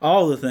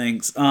 all the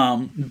things.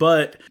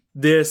 But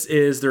this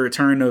is the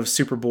return of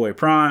Superboy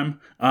Prime.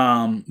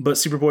 But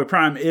Superboy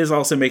Prime is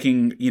also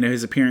making,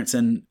 his appearance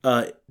in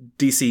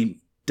DC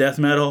Death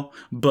Metal,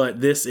 but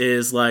this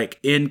is like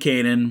in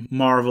canon,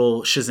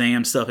 Marvel,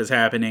 Shazam stuff is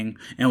happening,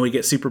 and we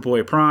get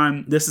Superboy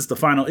Prime. This is the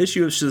final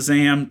issue of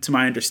Shazam, to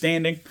my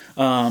understanding,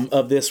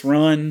 of this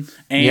run.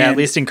 And yeah, at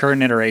least in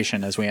current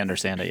iteration, as we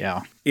understand it,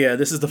 yeah. Yeah,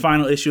 this is the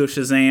final issue of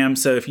Shazam,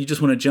 so if you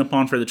just want to jump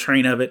on for the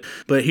train of it,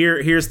 but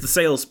here's the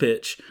sales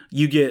pitch.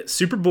 You get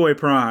Superboy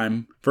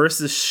Prime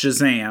versus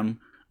Shazam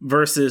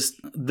versus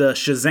the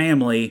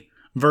Shazamly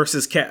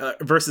versus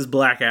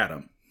Black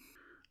Adam.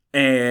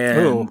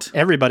 And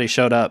everybody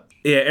showed up.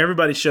 Yeah,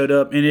 everybody showed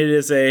up, and it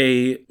is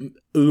a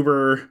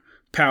Uber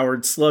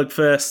powered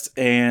slugfest,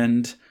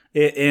 and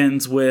it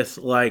ends with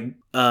like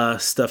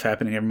stuff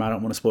happening. I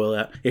don't want to spoil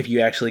that if you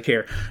actually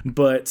care,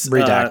 but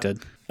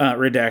redacted.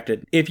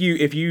 Redacted. If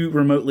you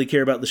remotely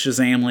care about the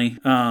Shazamly,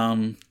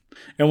 and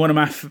one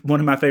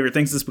of my favorite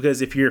things is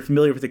because if you're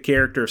familiar with the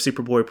character of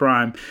Superboy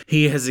Prime,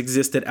 he has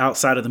existed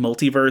outside of the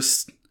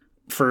multiverse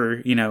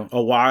for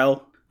a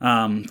while.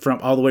 From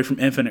all the way from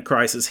Infinite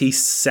Crisis, he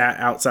sat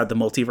outside the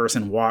multiverse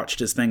and watched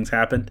as things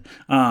happened.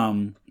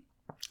 When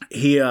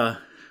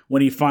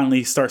he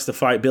finally starts to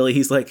fight Billy,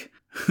 he's like,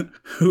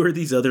 who are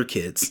these other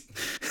kids?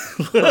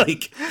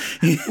 Like,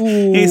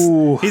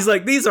 he's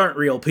like, these aren't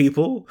real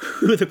people.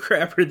 Who the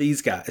crap are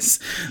these guys?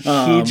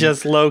 He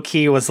just low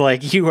key was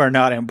like, you are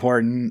not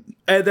important.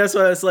 And that's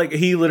why it's like,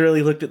 he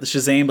literally looked at the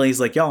Shazam, but he's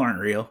like, y'all aren't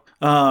real.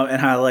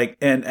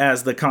 And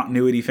as the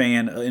continuity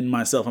fan in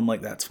myself, I'm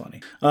like, that's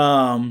funny.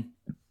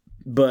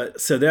 But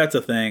so that's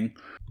a thing.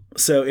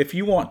 So if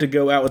you want to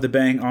go out with a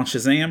bang on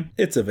Shazam,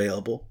 it's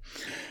available.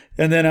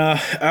 And then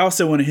I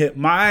also want to hit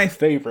my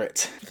favorite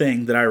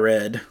thing that I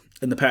read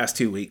in the past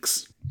 2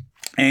 weeks.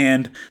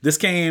 And this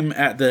came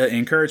at the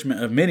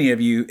encouragement of many of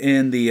you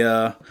in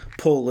the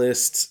pull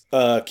list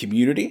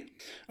community,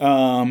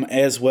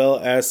 as well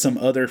as some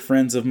other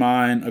friends of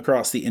mine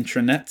across the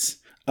intranets.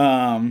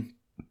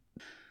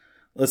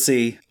 Let's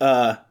see.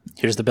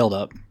 Here's the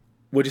build-up.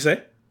 What'd you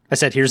say? I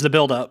said, here's the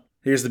build-up.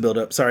 Here's the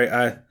build-up. Sorry,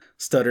 I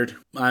stuttered.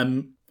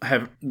 I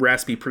have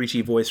raspy,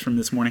 preachy voice from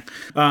this morning.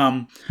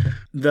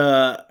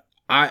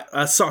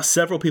 I saw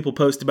several people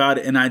post about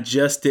it, and I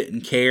just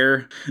didn't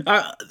care.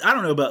 I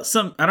don't know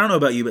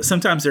about you, but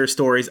sometimes there are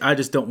stories I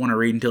just don't want to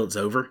read until it's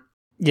over.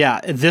 Yeah,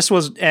 this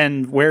was,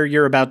 and where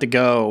you're about to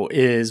go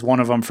is one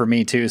of them for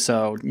me too.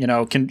 So,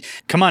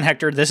 come on,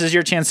 Hector, this is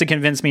your chance to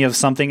convince me of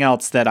something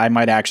else that I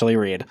might actually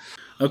read.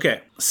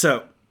 Okay,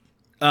 so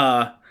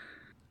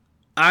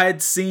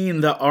I'd seen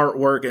the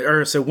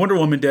artwork, so Wonder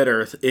Woman Dead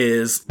Earth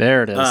is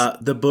there. It is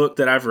the book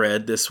that I've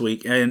read this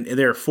week, and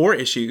there are 4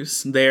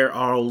 issues. There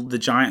are the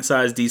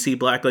giant-sized DC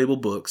Black Label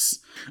books,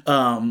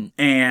 and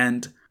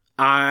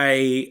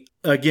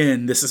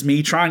this is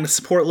me trying to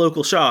support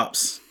local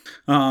shops,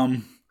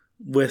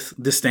 with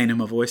disdain in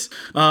my voice.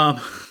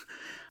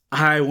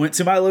 I went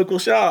to my local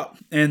shop,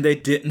 and they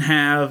didn't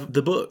have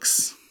the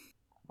books.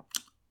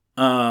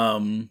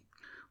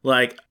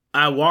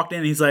 I walked in,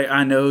 and he's like,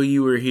 I know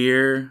you were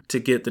here to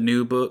get the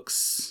new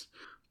books,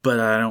 but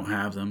I don't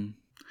have them.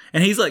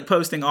 And he's like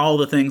posting all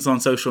the things on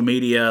social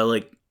media,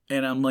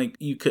 and I'm like,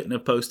 you couldn't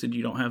have posted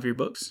you don't have your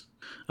books.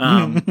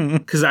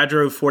 Because I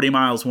drove 40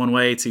 miles one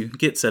way to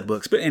get said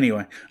books. But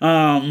anyway,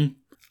 I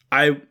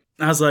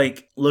was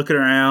like looking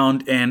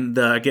around, and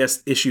I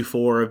guess issue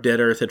 4 of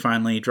Dead Earth had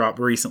finally dropped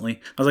recently.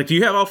 I was like, do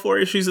you have all 4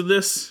 issues of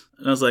this?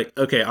 And I was like,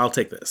 okay, I'll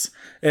take this.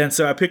 And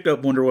so I picked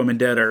up Wonder Woman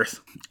Dead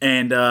Earth,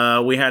 and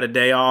we had a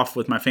day off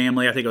with my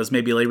family. I think it was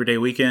maybe Labor Day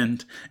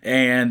weekend,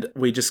 and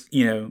we just,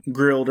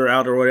 grilled her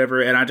out or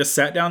whatever. And I just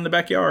sat down in the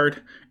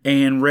backyard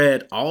and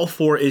read all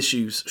 4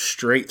 issues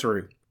straight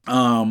through.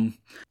 And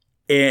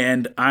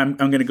I'm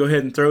going to go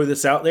ahead and throw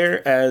this out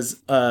there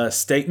as a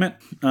statement.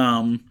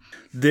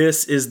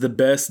 This is the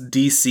best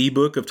DC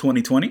book of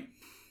 2020.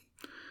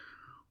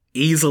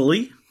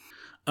 Easily.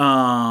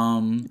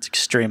 It's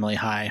extremely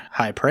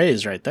high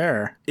praise right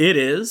there. It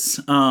is.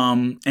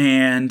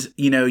 And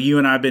you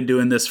and I have been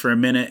doing this for a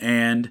minute,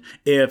 and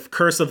if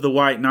Curse of the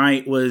White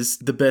Knight was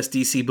the best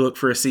DC book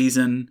for a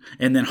season,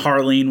 and then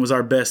Harleen was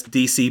our best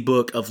DC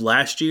book of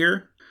last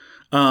year,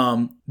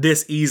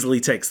 this easily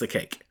takes the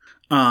cake.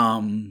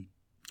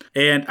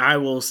 And I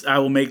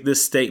will make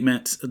this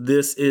statement.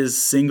 This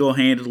is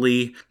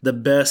single-handedly the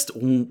best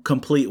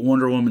complete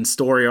Wonder Woman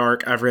story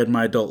arc I've read in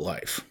my adult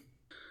life.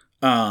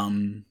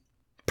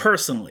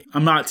 Personally,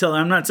 I'm not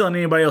telling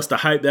anybody else to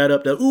hype that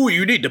up. Ooh,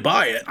 you need to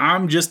buy it.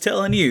 I'm just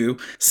telling you,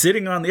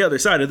 sitting on the other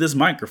side of this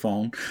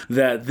microphone,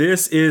 that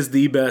this is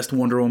the best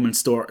Wonder Woman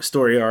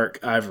story arc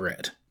I've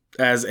read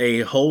as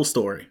a whole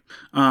story.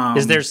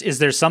 Is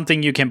there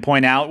something you can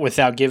point out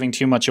without giving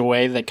too much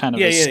away that kind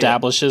of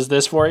establishes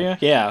this for you?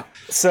 Yeah.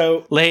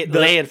 So lay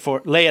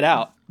it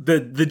out.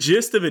 The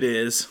gist of it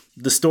is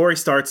the story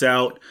starts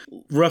out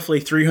roughly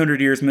 300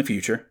 years in the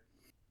future.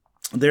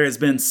 There has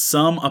been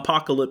some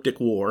apocalyptic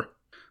war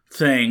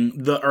thing.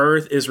 The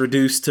Earth is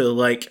reduced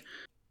to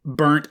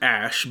burnt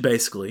ash,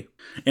 basically,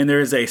 and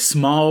there is a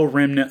small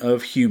remnant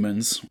of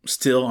humans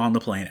still on the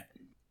planet.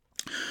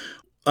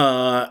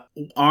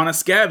 On a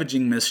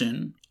scavenging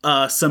mission,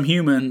 some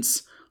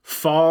humans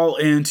fall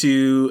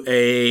into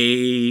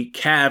a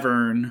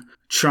cavern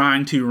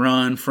trying to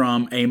run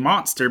from a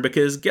monster,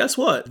 because guess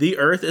what? The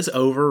Earth is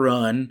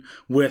overrun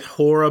with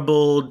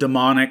horrible,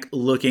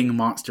 demonic-looking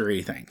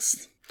monster-y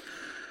things.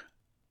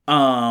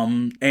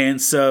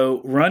 And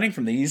so running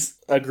from these,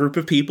 a group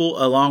of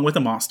people along with a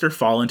monster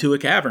fall into a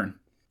cavern,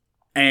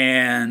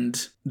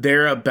 and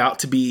they're about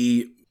to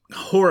be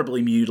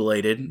horribly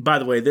mutilated. By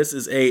the way, this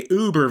is a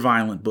uber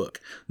violent book.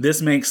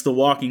 This makes The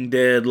Walking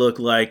Dead look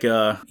like,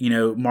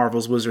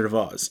 Marvel's Wizard of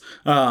Oz.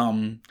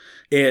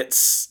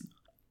 It's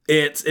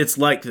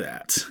like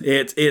that.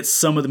 It's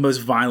some of the most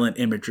violent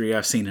imagery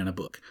I've seen in a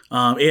book.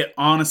 It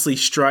honestly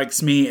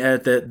strikes me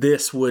that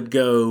this would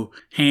go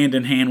hand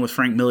in hand with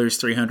Frank Miller's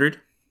 300.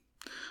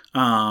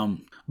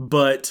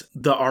 But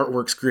the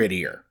artwork's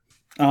grittier.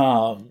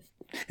 And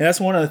that's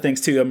one of the things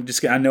too.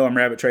 I know I'm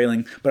rabbit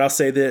trailing, but I'll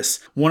say this.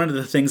 One of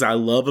the things I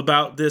love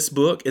about this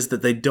book is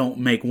that they don't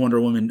make Wonder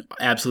Woman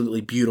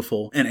absolutely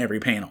beautiful in every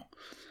panel.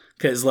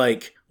 Cause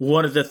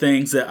one of the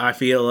things that I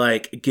feel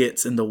like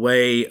gets in the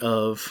way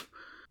of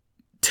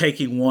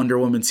taking Wonder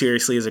Woman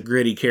seriously as a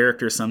gritty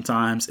character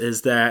sometimes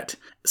is that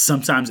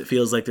sometimes it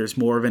feels like there's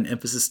more of an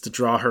emphasis to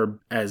draw her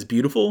as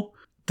beautiful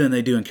than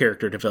they do in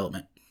character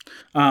development.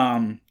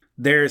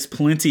 There's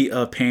plenty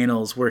of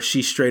panels where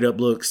she straight up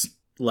looks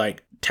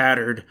like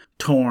tattered,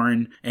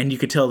 torn, and you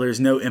could tell there's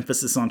no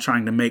emphasis on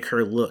trying to make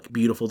her look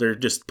beautiful. They're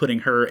just putting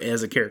her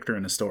as a character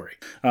in a story.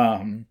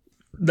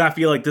 I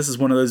feel like this is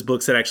one of those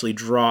books that actually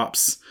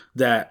drops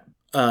that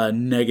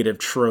negative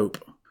trope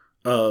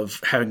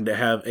of having to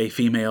have a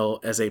female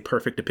as a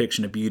perfect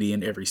depiction of beauty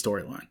in every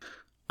storyline.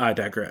 I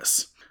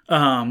digress.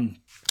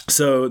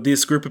 So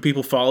this group of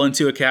people fall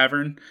into a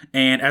cavern,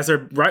 and as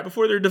they're right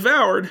before they're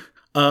devoured,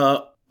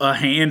 a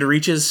hand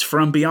reaches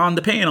from beyond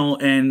the panel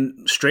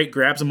and straight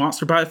grabs a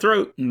monster by the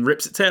throat and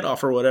rips its head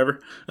off or whatever.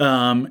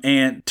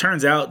 And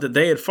turns out that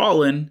they had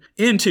fallen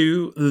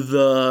into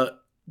the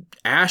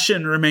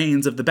ashen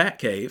remains of the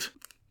Batcave.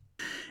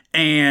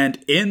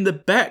 And in the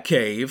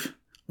Batcave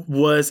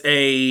was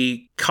a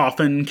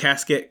coffin,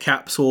 casket,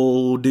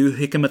 capsule,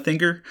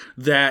 do-hickam-a-thinker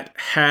that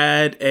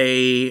had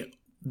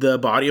the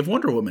body of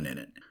Wonder Woman in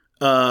it.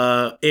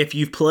 If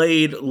you've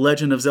played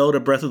Legend of Zelda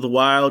Breath of the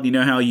Wild, you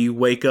know how you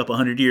wake up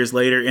 100 years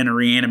later in a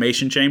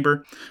reanimation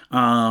chamber.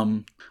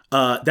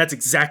 That's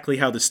exactly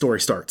how the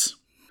story starts.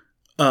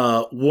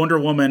 Wonder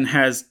Woman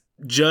has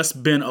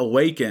just been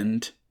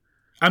awakened.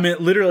 I mean,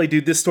 literally,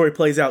 dude, this story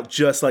plays out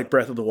just like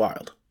Breath of the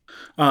Wild.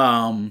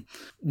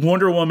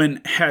 Wonder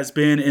Woman has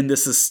been in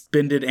this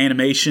suspended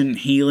animation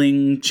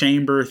healing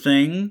chamber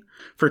thing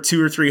for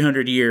 200 or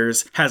 300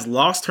 years, has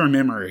lost her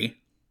memory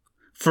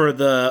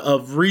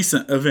of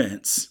recent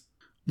events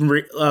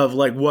of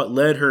like what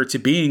led her to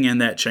being in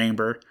that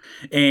chamber,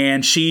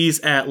 and she's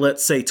at,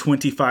 let's say,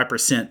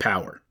 25%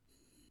 power.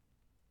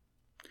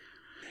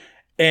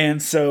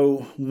 And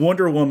so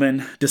Wonder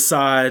Woman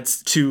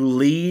decides to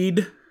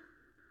lead,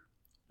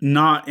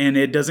 and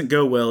it doesn't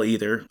go well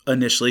either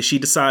initially. She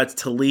decides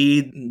to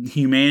lead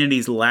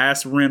humanity's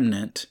last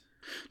remnant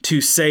to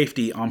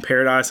safety on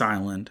Paradise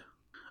Island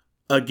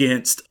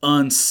against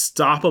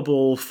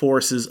unstoppable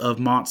forces of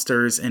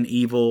monsters and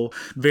evil.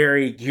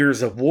 Very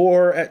Gears of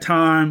War at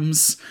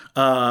times.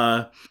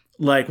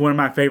 Like, one of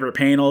my favorite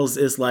panels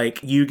is like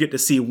you get to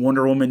see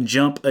Wonder Woman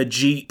jump a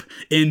Jeep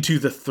into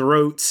the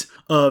throat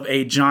of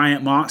a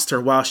giant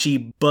monster while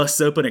she busts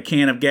open a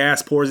can of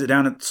gas, pours it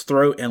down its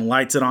throat, and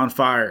lights it on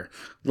fire,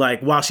 like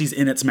while she's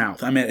in its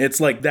mouth. I mean,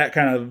 it's like that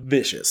kind of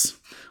vicious.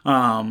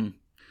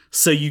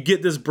 So you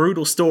get this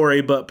brutal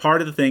story, but part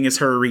of the thing is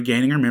her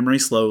regaining her memory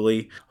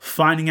slowly,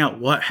 finding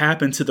out what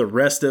happened to the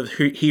rest of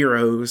her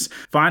heroes,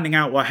 finding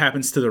out what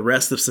happens to the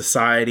rest of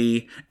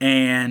society,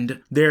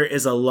 and there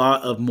is a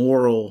lot of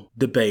moral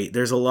debate.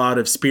 There's a lot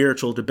of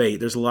spiritual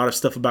debate. There's a lot of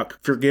stuff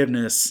about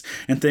forgiveness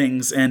and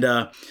things. And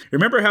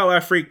remember how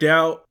I freaked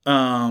out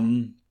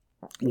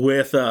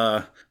with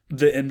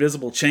the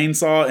invisible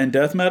chainsaw in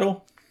death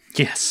metal?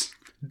 Yes.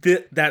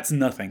 That's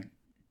nothing.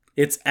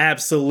 It's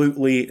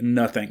absolutely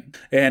nothing.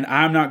 And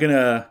I'm not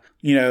gonna,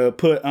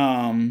 put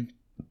I'm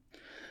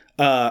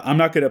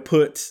not gonna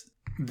put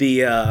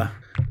the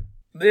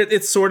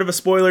it's sort of a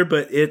spoiler,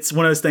 but it's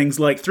one of those things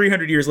like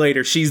 300 years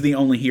later, she's the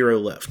only hero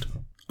left.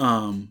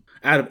 Out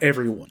of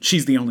everyone,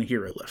 she's the only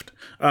hero left.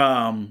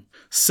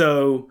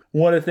 So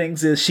one of the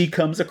things is she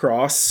comes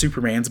across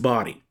Superman's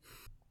body.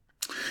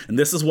 And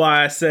this is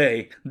why I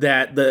say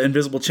that the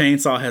invisible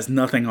chainsaw has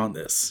nothing on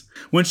this.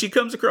 When she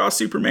comes across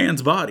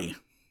Superman's body,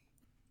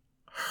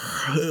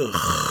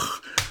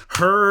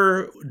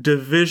 her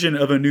division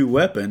of a new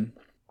weapon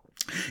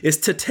is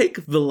to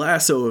take the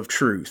lasso of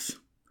truth,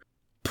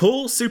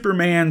 pull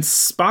Superman's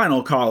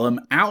spinal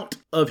column out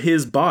of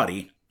his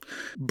body,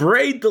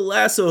 braid the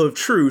lasso of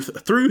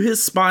truth through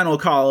his spinal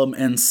column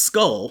and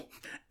skull,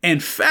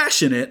 and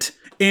fashion it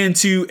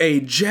into a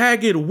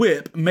jagged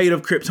whip made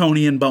of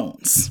Kryptonian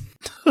bones.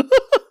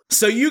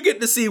 So you get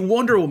to see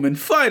Wonder Woman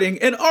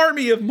fighting an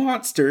army of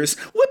monsters,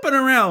 whipping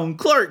around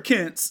Clark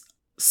Kent's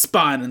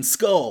spine and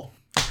skull.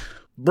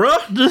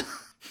 Bruh,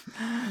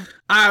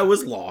 I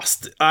was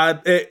lost.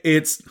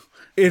 It's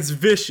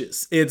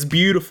vicious. It's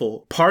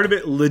beautiful. Part of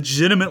it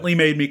legitimately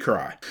made me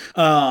cry.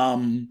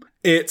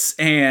 It's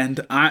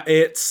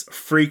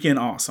freaking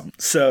awesome.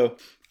 So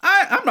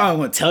I'm not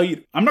going to tell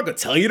you. I'm not going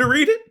to tell you to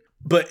read it,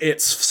 but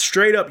it's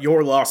straight up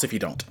your loss if you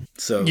don't.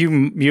 So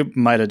you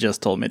might have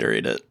just told me to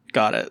read it.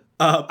 Got it.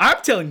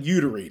 I'm telling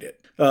you to read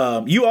it.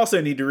 You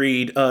also need to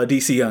read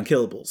DC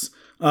Unkillables.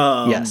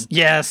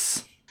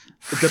 Yes.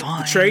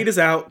 The trade is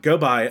out. Go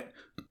buy it.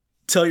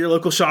 Tell your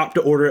local shop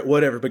to order it,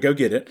 whatever, but go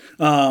get it.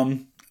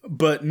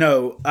 But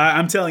no,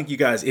 I'm telling you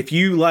guys, if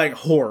you like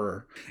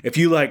horror, if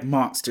you like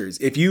monsters,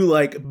 if you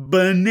like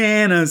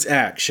bananas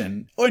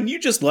action, and you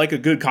just like a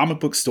good comic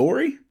book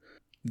story,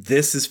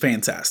 this is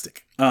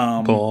fantastic.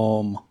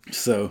 Boom.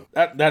 So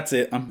that's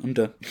it. I'm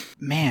done.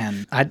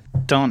 Man, I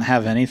don't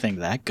have anything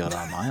that good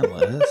on my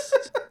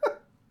list.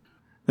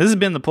 This has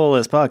been the Pull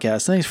List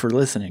Podcast. Thanks for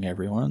listening,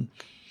 everyone.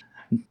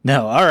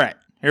 No, all right.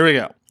 Here we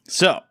go.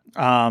 So,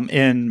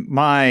 in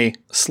my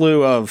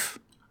slew of,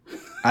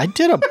 I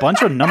did a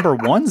bunch of number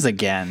ones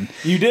again.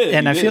 You did,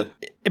 and I feel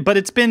But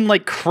it's been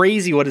like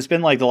crazy. What it's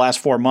been like the last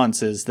 4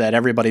 months is that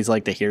everybody's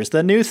like, here's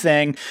the new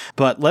thing.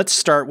 But let's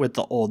start with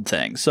the old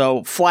thing.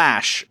 So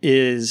Flash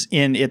is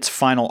in its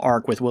final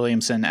arc with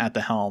Williamson at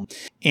the helm.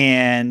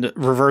 And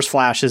Reverse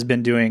Flash has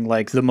been doing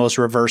like the most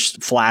reverse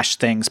Flash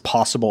things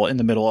possible in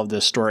the middle of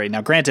this story.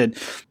 Now, granted,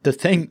 the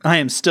thing I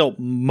am still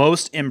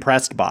most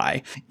impressed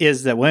by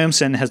is that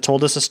Williamson has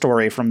told us a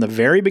story from the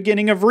very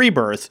beginning of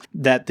Rebirth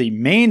that the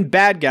main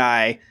bad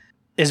guy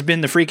has been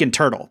the freaking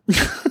Turtle.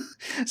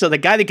 So the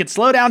guy that could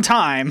slow down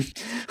time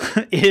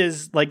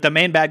is like the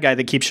main bad guy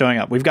that keeps showing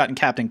up. We've gotten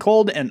Captain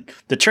Cold and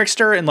the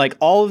Trickster and like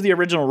all of the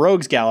original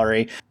Rogues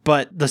Gallery,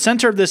 but the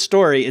center of this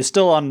story is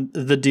still on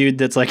the dude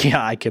that's like,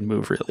 yeah, I can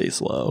move really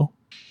slow.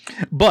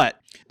 But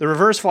the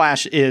Reverse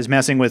Flash is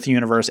messing with the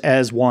universe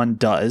as one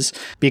does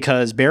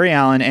because Barry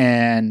Allen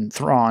and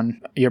Thrawn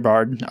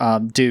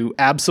Earbard do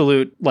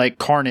absolute like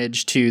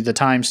carnage to the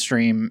time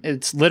stream.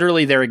 It's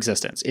literally their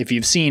existence. If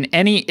you've seen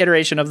any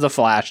iteration of the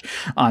Flash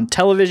on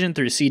television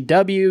through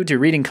CW to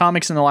reading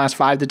comics in the last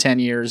 5 to 10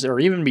 years or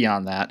even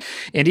beyond that,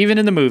 and even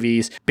in the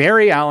movies,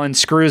 Barry Allen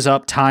screws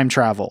up time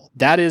travel.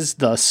 That is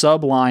the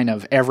subline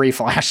of every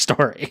Flash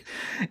story.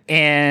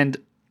 And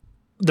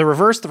the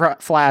Reverse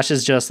Flash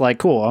is just like,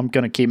 cool, I'm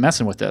going to keep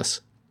messing with this.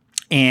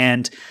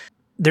 And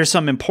there's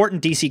some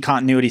important DC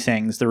continuity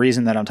things. The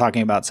reason that I'm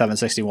talking about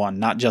 761,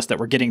 not just that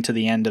we're getting to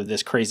the end of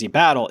this crazy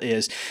battle,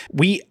 is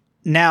we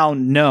now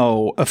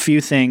know a few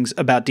things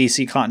about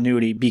DC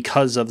continuity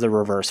because of the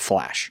Reverse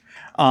Flash.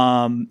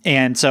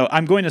 And so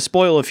I'm going to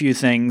spoil a few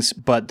things,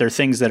 but they're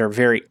things that are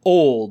very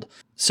old.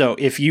 So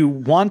if you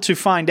want to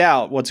find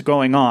out what's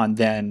going on,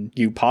 then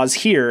you pause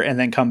here and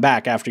then come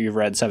back after you've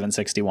read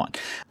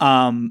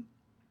 761.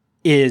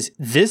 Is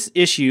this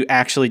issue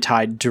actually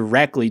tied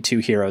directly to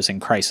Heroes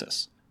in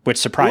Crisis, which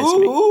surprised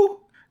me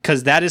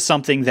because that is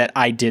something that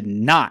I did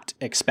not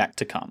expect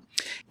to come.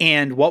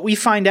 And what we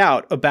find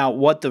out about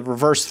what the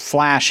Reverse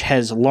Flash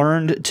has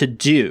learned to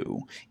do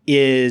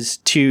is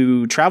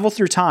to travel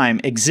through time,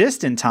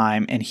 exist in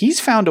time, and he's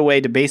found a way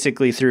to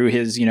basically through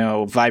his,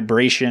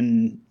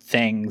 vibration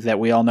thing that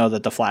we all know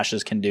that the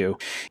Flashes can do,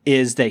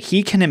 is that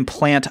he can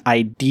implant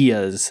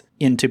ideas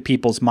into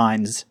people's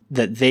minds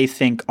that they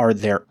think are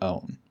their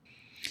own.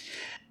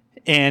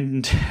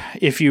 And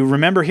if you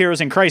remember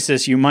Heroes in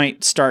Crisis, you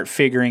might start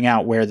figuring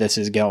out where this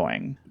is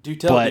going. Do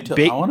tell. I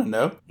want to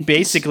know.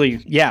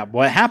 Basically, yeah,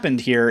 what happened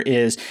here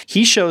is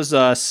he shows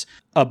us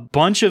a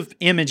bunch of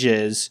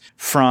images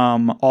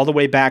from all the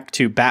way back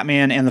to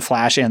Batman and the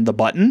Flash and the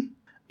Button.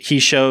 He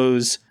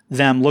shows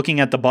them looking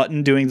at the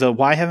Button doing the,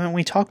 why haven't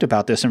we talked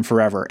about this in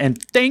forever?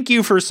 And thank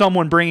you for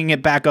someone bringing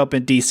it back up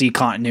in DC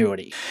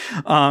continuity,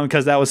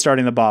 because that was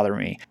starting to bother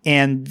me.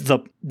 And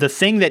the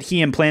thing that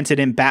he implanted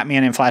in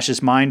Batman and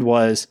Flash's mind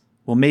was,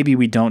 well, maybe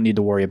we don't need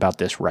to worry about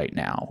this right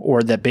now,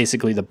 or that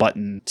basically the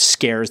Button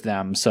scares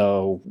them,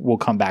 so we'll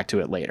come back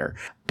to it later.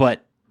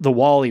 But the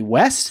Wally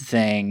West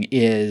thing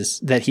is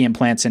that he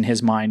implants in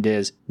his mind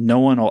is, no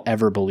one will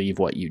ever believe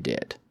what you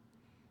did.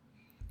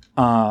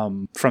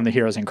 From the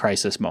Heroes in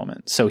Crisis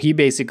moment. So he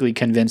basically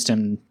convinced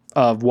him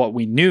of what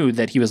we knew,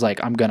 that he was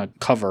like, I'm going to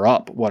cover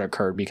up what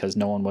occurred because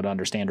no one would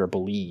understand or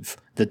believe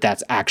that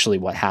that's actually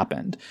what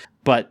happened.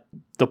 But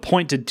the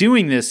point to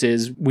doing this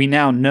is we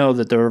now know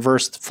that the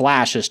Reverse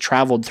Flash has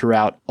traveled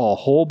throughout a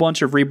whole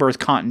bunch of Rebirth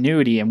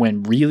continuity, and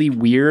when really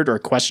weird or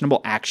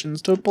questionable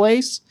actions took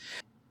place,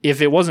 if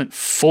it wasn't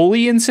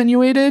fully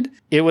insinuated,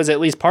 it was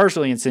at least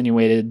partially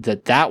insinuated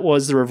that that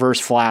was the Reverse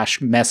Flash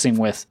messing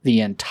with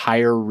the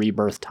entire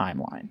Rebirth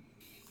timeline.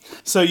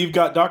 So you've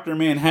got Dr.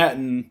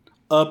 Manhattan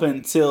up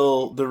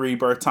until the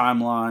Rebirth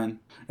timeline,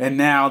 and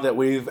now that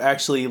we've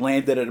actually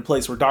landed at a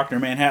place where Dr.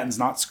 Manhattan's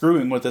not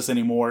screwing with us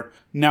anymore,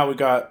 now we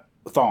got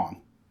Thawne.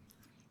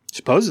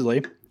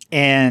 Supposedly.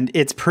 And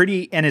it's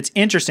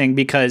interesting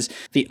because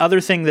the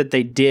other thing that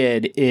they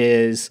did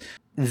is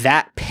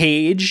that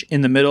page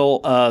in the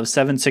middle of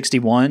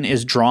 761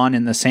 is drawn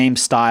in the same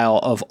style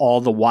of all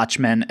the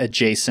Watchmen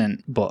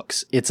adjacent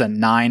books. It's a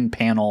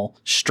 9-panel,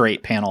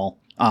 straight panel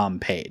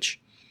page.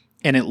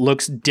 And it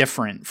looks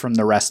different from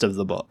the rest of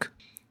the book.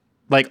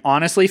 Like,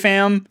 honestly,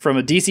 fam, from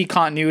a DC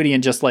continuity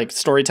and just like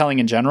storytelling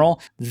in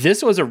general,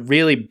 this was a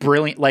really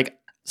brilliant, like,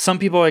 some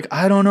people are like,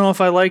 I don't know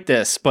if I like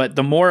this, but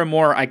the more and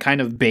more I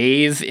kind of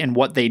bathe in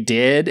what they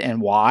did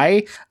and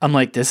why, I'm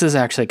like, this is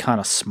actually kind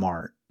of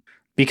smart.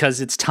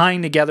 Because it's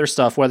tying together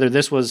stuff, whether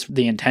this was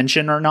the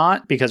intention or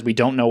not, because we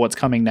don't know what's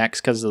coming next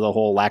because of the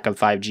whole lack of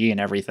 5G and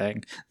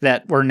everything,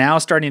 that we're now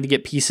starting to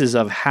get pieces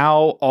of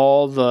how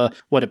all the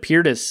what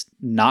appeared as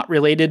not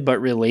related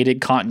but related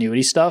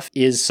continuity stuff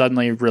is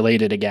suddenly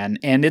related again.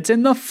 And it's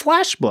in the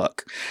Flash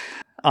book.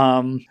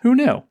 Who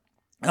knew?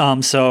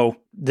 So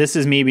this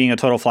is me being a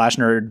total Flash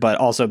nerd, but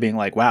also being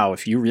like, wow,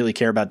 if you really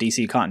care about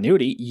DC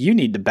continuity, you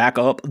need to back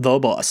up the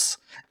bus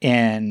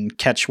and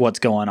catch what's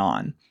going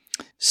on.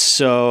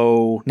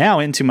 So now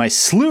into my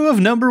slew of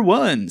number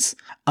ones.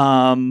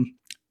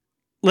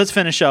 let's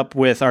finish up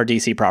with our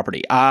DC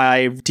property.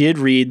 I did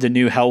read the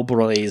new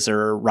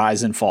Hellblazer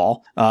Rise and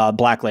Fall,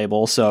 Black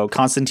Label. So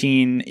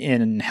Constantine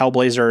in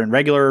Hellblazer and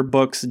regular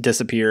books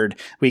disappeared.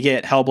 We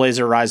get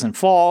Hellblazer Rise and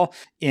Fall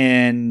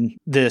in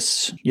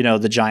this,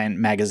 the giant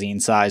magazine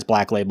size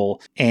Black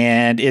Label.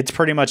 And it's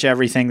pretty much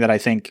everything that I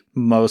think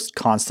most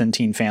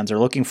Constantine fans are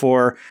looking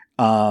for.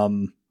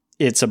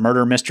 It's a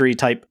murder mystery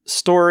type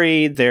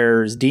story.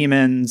 There's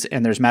demons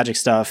and there's magic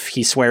stuff.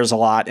 He swears a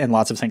lot and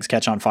lots of things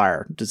catch on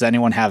fire. Does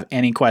anyone have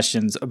any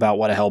questions about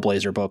what a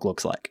Hellblazer book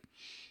looks like?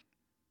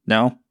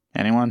 No?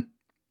 Anyone?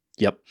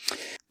 Yep.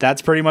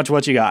 That's pretty much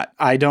what you got.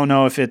 I don't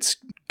know if it's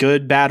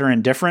good, bad, or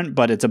indifferent,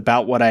 but it's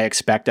about what I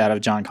expect out of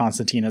John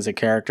Constantine as a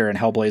character and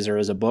Hellblazer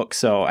as a book.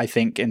 So I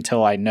think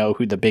until I know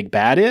who the big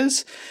bad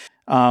is,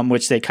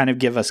 which they kind of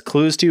give us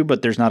clues to,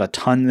 but there's not a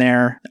ton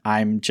there,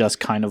 I'm just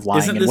kind of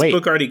lying in wait. Isn't this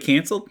book already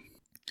canceled?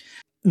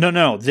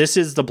 No. This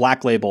is the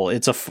Black Label.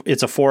 It's a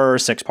 4 or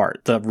 6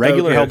 part. The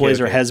regular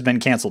Hellblazer has been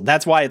canceled.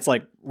 That's why it's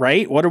like,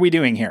 right? What are we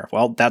doing here?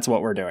 Well, that's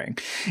what we're doing.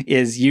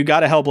 Is you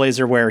got a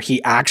Hellblazer where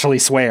he actually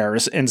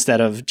swears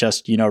instead of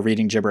just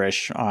reading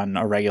gibberish on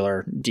a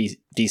regular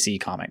DC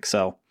comic.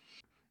 So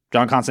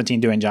John Constantine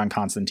doing John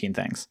Constantine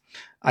things.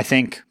 I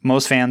think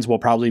most fans will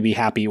probably be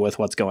happy with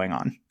what's going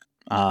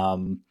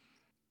on.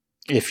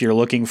 If you're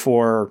looking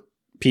for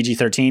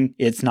PG-13,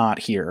 it's not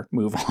here.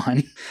 Move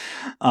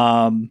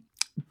on.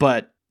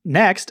 But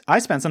next, I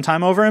spent some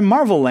time over in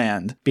Marvel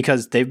Land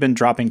because they've been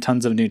dropping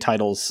tons of new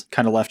titles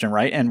kind of left and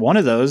right. And one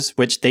of those,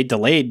 which they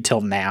delayed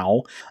till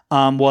now,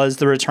 was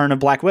the return of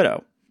Black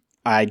Widow.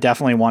 I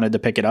definitely wanted to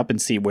pick it up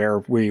and see where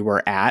we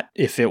were at,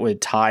 if it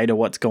would tie to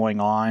what's going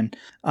on.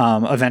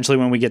 Eventually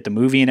when we get the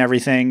movie and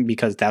everything,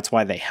 because that's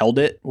why they held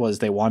it, was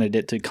they wanted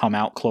it to come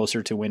out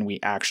closer to when we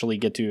actually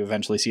get to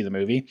eventually see the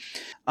movie.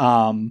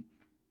 And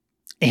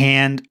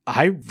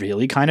I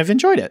really kind of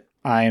enjoyed it.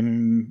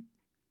 I'm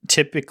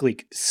typically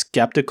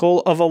skeptical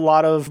of a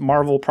lot of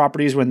Marvel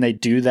properties when they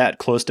do that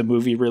close to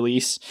movie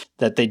release,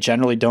 that they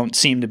generally don't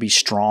seem to be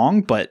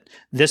strong. But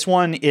this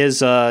one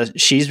is,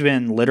 she's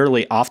been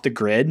literally off the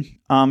grid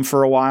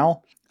for a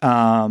while.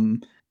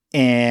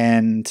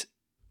 And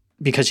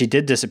because she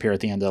did disappear at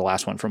the end of the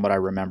last one, from what I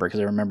remember, because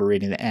I remember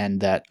reading the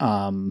end that,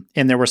 and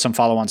there were some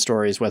follow-on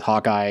stories with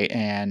Hawkeye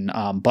and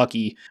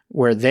Bucky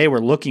where they were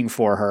looking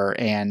for her,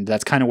 and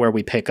that's kind of where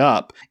we pick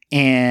up,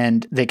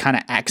 and they kind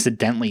of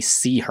accidentally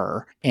see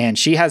her, and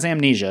she has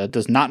amnesia,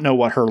 does not know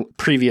what her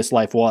previous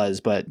life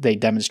was, but they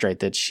demonstrate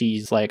that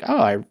she's like, oh,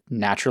 I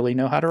naturally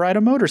know how to ride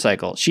a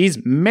motorcycle.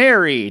 She's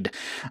married.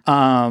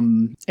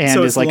 And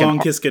so it's like a long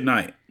kiss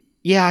goodnight.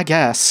 Yeah, I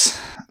guess,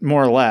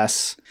 more or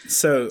less.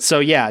 So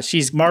yeah,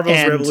 she's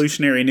Marvel's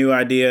revolutionary new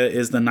idea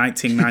is the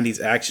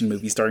 1990s action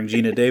movie starring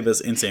Gina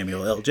Davis and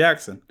Samuel L.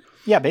 Jackson.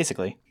 Yeah,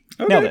 basically.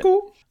 Okay,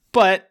 cool.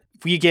 But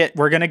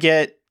we're gonna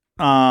get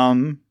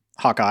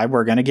Hawkeye,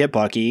 we're gonna get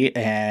Bucky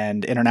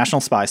and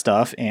international spy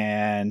stuff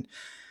and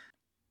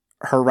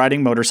her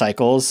riding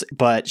motorcycles,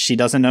 but she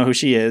doesn't know who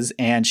she is,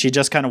 and she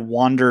just kind of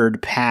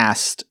wandered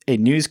past a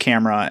news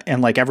camera,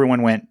 and like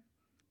everyone went,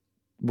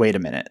 wait a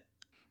minute.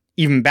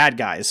 Even bad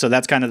guys. So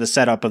that's kind of the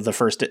setup of the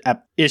first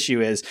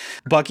issue is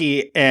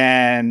Bucky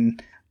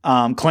and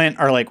Clint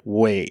are like,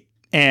 wait.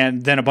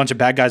 And then a bunch of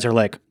bad guys are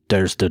like,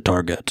 there's the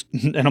target.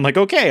 And I'm like,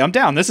 okay, I'm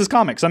down. This is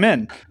comics. I'm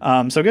in.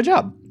 So good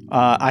job.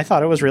 I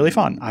thought it was really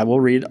fun. I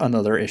will read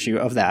another issue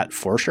of that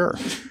for sure.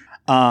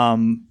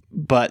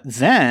 But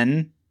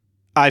then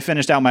I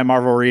finished out my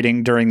Marvel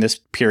reading during this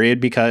period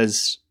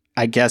because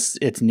I guess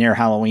it's near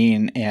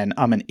Halloween and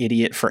I'm an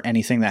idiot for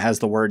anything that has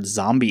the word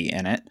zombie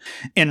in it,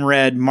 and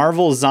read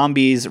Marvel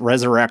Zombies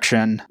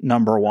Resurrection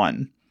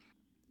 #1.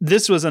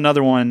 This was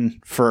another one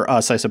for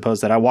us, I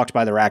suppose, that I walked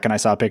by the rack and I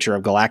saw a picture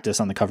of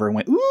Galactus on the cover and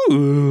went,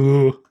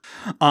 ooh.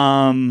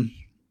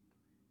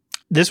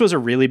 This was a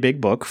really big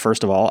book,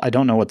 first of all. I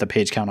don't know what the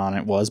page count on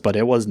it was, but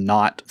it was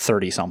not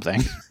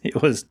 30-something.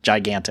 It was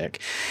gigantic.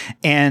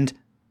 And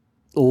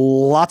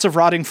lots of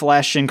rotting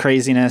flesh and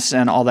craziness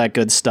and all that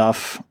good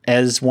stuff,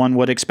 as one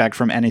would expect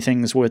from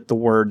anything with the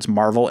words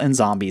Marvel and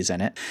zombies in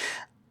it.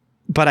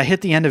 But I hit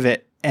the end of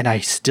it and I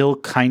still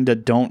kind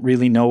of don't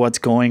really know what's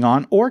going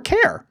on or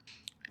care.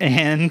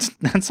 And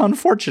that's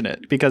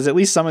unfortunate because at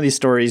least some of these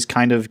stories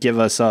kind of give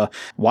us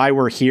why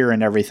we're here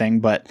and everything.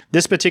 But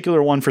this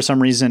particular one, for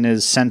some reason,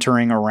 is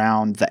centering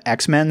around the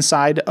X-Men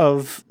side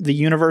of the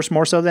universe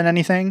more so than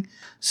anything.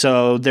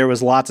 So there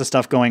was lots of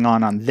stuff going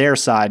on their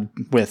side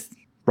with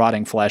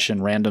rotting flesh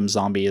and random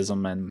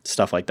zombieism and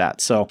stuff like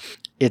that. So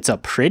it's a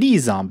pretty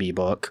zombie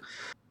book,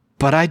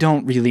 but I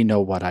don't really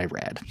know what I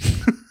read.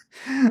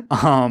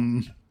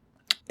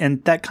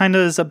 And that kind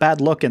of is a bad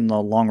look in the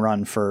long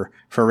run for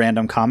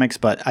random comics,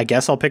 but I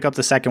guess I'll pick up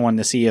the second one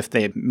to see if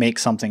they make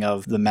something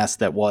of the mess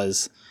that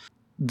was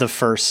the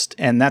first.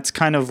 And that's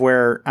kind of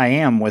where I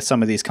am with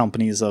some of these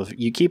companies of,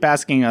 you keep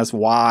asking us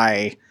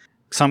why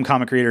some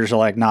comic readers are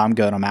like, nah, I'm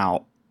good, I'm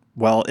out.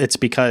 Well, it's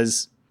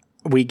because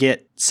we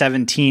get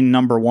 17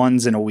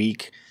 #1s in a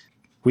week.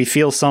 We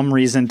feel some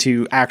reason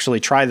to actually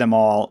try them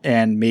all,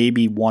 and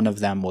maybe one of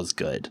them was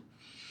good.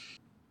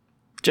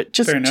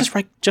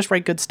 Just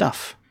write good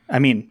stuff. I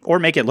mean, or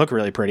make it look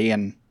really pretty.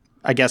 And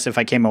I guess if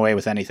I came away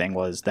with anything,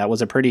 that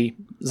was a pretty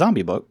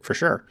zombie book for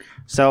sure.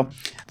 So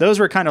those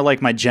were kind of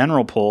like my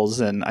general pulls,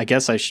 and I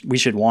guess we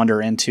should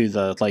wander into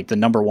the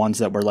number ones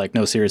that were like,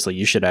 no, seriously,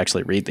 you should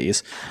actually read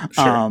these.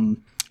 Sure.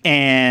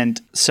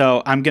 And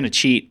so I'm gonna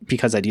cheat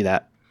because I do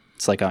that.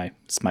 It's like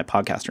it's my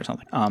podcast or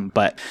something.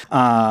 But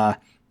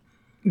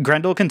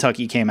Grendel,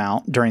 Kentucky came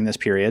out during this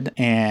period,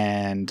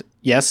 and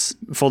yes,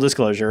 full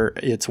disclosure,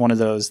 it's one of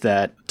those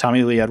that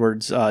Tommy Lee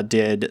Edwards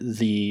did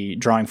the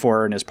drawing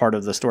for and is part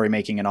of the story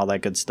making and all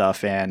that good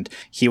stuff. And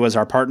he was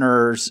our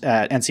partners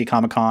at NC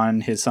Comic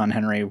Con. His son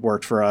Henry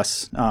worked for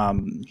us,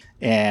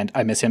 and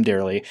I miss him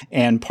dearly.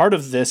 And part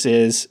of this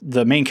is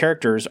the main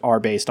characters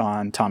are based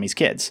on Tommy's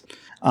kids.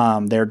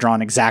 They're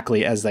drawn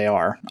exactly as they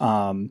are.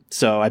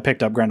 So I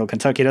picked up Grendel,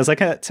 Kentucky, and I was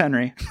like, it's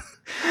Henry.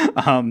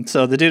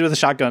 So the dude with the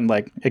shotgun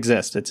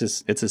exists.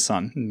 It's his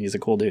son, and he's a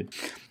cool dude.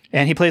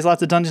 And he plays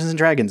lots of Dungeons and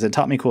Dragons and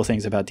taught me cool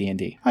things about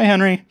D&D. Hi,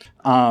 Henry.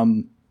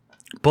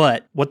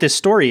 But what this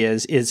story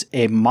is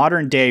a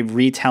modern day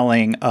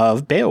retelling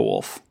of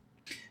Beowulf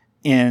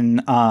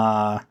in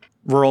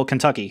rural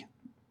Kentucky.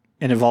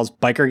 It involves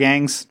biker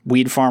gangs,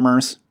 weed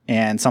farmers,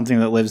 and something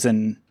that lives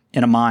in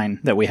a mine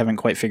that we haven't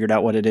quite figured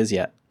out what it is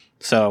yet.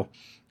 So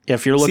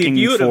if you're looking for...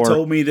 if you would have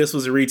told me this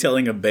was a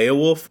retelling of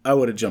Beowulf, I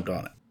would have jumped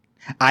on it.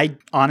 I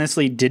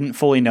honestly didn't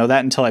fully know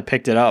that until I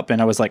picked it up,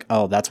 and I was like,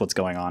 oh, that's what's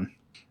going on.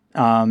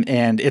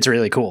 And it's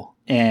really cool.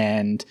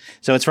 And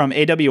so it's from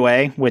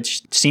AWA,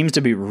 which seems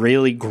to be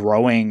really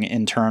growing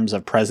in terms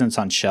of presence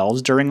on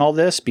shelves during all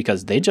this,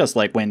 because they just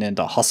went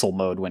into hustle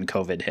mode when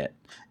COVID hit.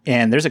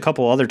 And there's a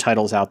couple other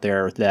titles out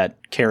there that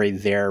carry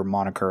their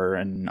moniker,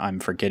 and I'm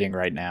forgetting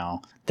right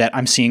now, that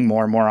I'm seeing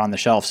more and more on the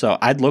shelf. So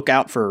I'd look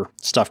out for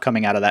stuff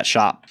coming out of that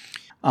shop.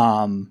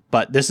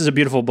 But this is a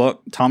beautiful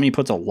book. Tommy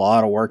puts a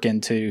lot of work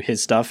into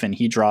his stuff, and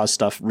he draws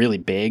stuff really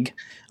big.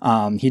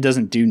 He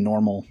doesn't do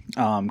normal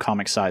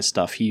comic size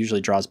stuff. He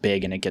usually draws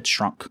big and it gets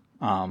shrunk,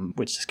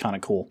 which is kind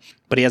of cool.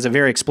 But he has a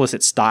very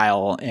explicit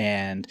style,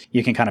 and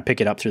you can kind of pick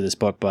it up through this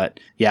book.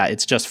 But yeah,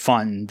 it's just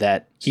fun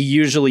that he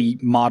usually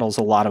models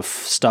a lot of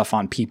stuff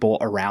on people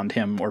around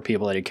him or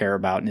people that he care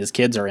about. And his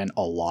kids are in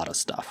a lot of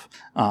stuff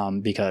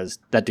because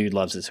that dude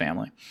loves his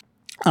family.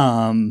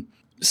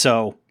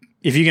 So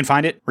if you can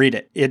find it, read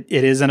it. It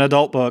is an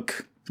adult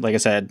book. Like I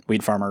said,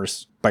 weed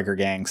farmers, biker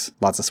gangs,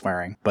 lots of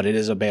swearing. But it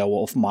is a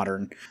Beowulf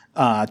modern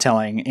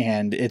telling,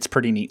 and it's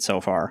pretty neat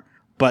so far.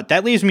 But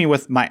that leaves me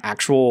with my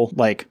actual,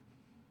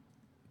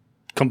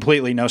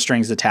 completely no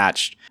strings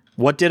attached.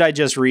 What did I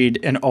just read?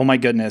 And oh my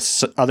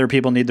goodness, other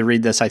people need to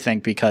read this, I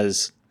think,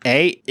 because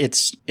A,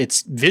 it's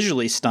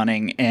visually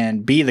stunning,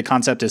 and B, the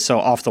concept is so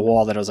off the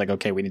wall that I was like,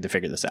 okay, we need to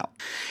figure this out.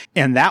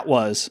 And that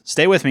was,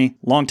 stay with me,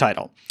 long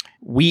title.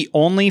 We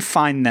Only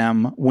Find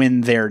Them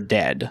When They're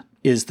Dead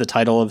is the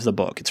title of the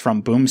book. It's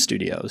from Boom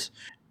Studios.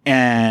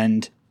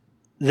 And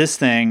this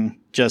thing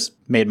just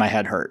made my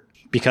head hurt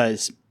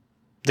because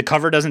the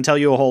cover doesn't tell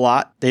you a whole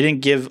lot. They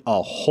didn't give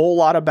a whole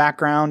lot of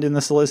background in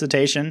the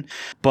solicitation.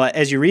 But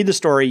as you read the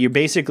story, you're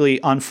basically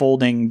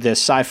unfolding this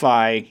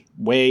sci-fi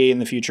way in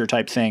the future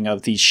type thing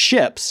of these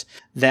ships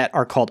that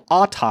are called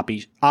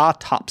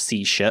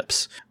autopsy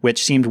ships,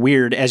 which seemed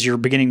weird as you're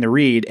beginning to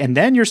read. And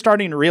then you're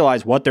starting to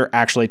realize what they're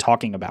actually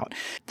talking about.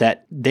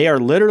 That they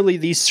are literally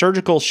these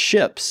surgical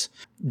ships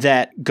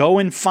that go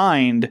and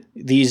find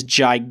these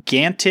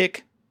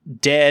gigantic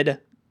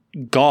dead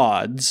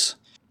gods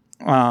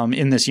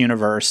in this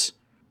universe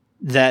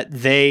that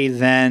they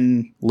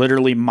then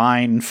literally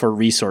mine for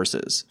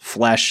resources,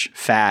 flesh,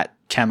 fat,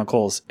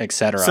 chemicals,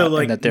 etc. So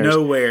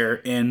Nowhere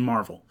in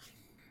Marvel.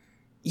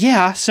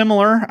 Yeah,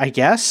 similar, I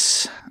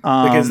guess.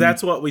 Because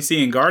that's what we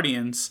see in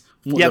Guardians.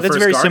 Yeah, that's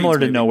very similar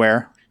to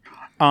Nowhere.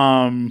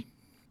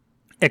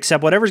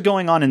 Except whatever's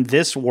going on in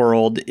this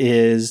world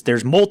is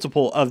there's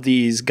multiple of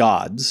these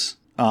gods.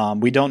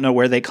 We don't know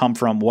where they come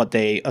from, what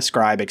they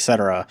ascribe,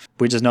 etc.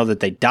 We just know that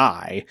they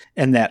die,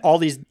 and that all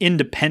these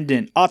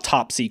independent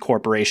autopsy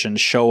corporations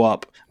show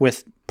up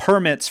with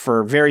permits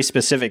for very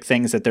specific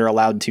things that they're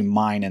allowed to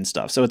mine and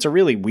stuff. So it's a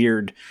really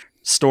weird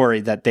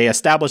story that they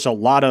establish a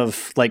lot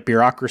of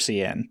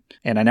bureaucracy in.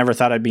 And I never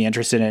thought I'd be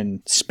interested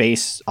in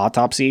space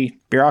autopsy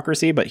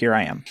bureaucracy, but here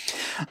I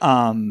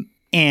am.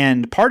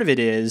 And part of it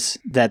is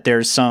that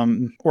there's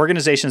some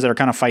organizations that are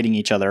kind of fighting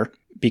each other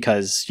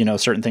because,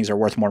 certain things are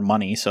worth more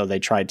money. So they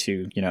try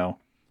to,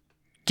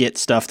 get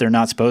stuff they're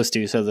not supposed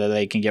to so that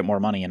they can get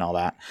more money and all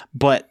that.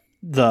 But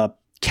the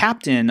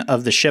captain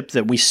of the ship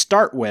that we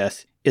start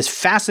with is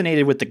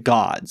fascinated with the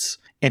gods.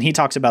 And he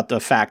talks about the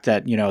fact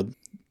that,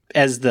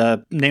 as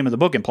the name of the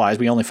book implies,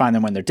 we only find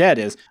them when they're dead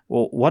is,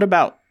 well, what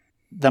about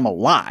them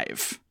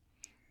alive?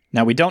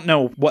 Now, we don't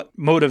know what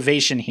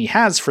motivation he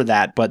has for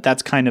that, but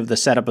that's kind of the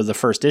setup of the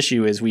first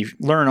issue is we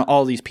learn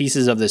all these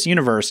pieces of this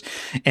universe,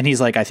 and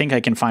he's like, I think I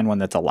can find one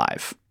that's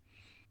alive.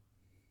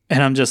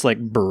 And I'm just like,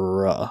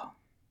 bruh.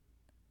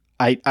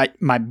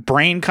 My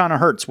brain kind of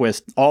hurts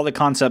with all the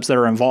concepts that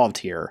are involved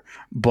here,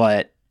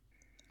 but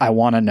I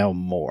want to know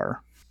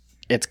more.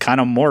 it's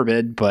kind of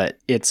morbid, but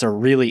it's a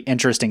really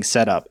interesting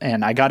setup.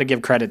 And I got to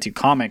give credit to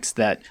comics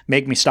that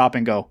make me stop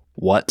and go,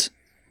 what?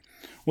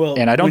 Well,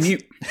 and I don't.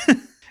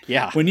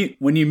 Yeah. When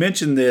you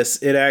mentioned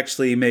this, it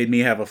actually made me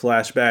have a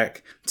flashback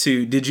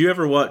to. Did you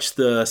ever watch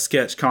the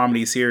sketch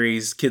comedy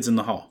series Kids in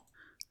the Hall?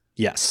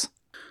 Yes.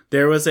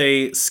 There was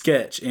a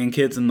sketch in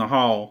Kids in the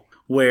Hall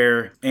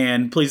where,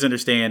 and please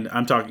understand,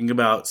 I'm talking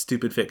about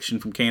stupid fiction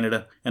from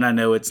Canada, and I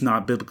know it's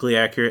not biblically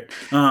accurate.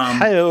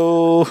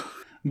 Hi-oh.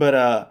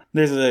 But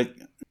there's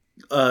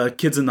a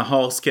Kids in the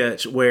Hall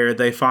sketch where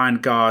they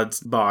find God's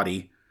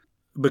body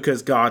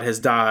because God has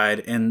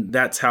died, and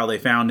that's how they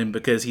found him,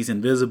 because he's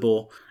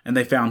invisible, and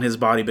they found his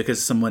body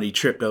because somebody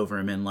tripped over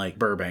him in like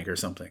Burbank or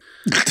something.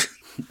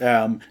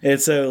 And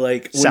so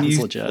like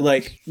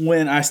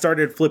when I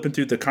started flipping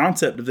through the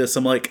concept of this,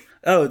 I'm like,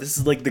 oh, this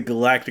is like the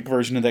galactic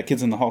version of that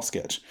Kids in the Hall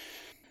sketch.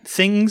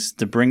 Things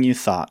to bring you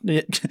thought.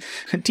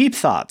 Deep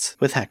thoughts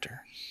with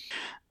Hector.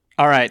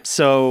 All right,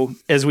 so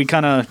as we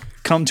kind of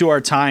come to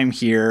our time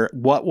here,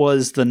 what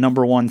was the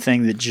number one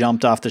thing that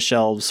jumped off the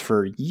shelves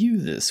for you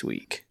this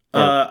week?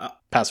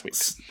 Past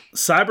weeks.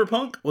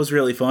 Cyberpunk was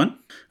really fun.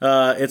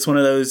 It's one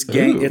of those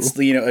game. It's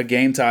a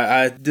game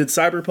tie. I did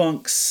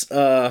Cyberpunk's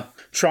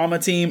Trauma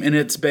Team, and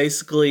it's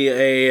basically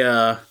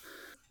a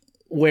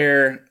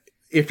where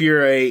if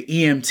you're a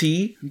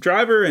EMT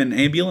driver, an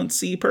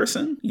ambulance-y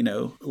person,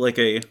 like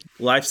a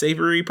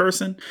lifesaver-y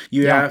person,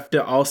 you have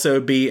to also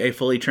be a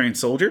fully trained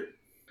soldier.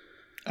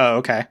 Oh,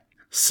 okay.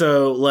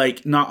 So,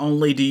 like, not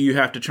only do you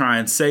have to try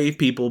and save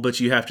people,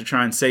 but you have to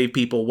try and save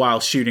people while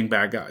shooting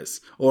bad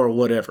guys or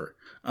whatever.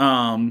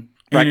 Right,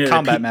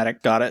 combat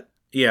medic, got it.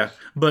 Yeah,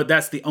 but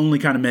that's the only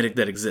kind of medic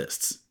that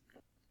exists.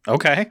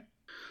 Okay.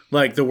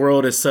 Like, the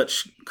world is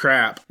such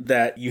crap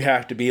that you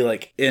have to be,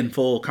 like, in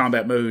full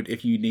combat mode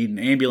if you need an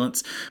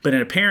ambulance. But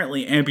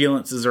apparently,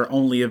 ambulances are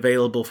only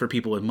available for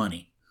people with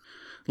money.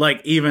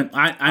 Like, even,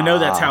 I know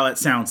that's how it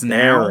sounds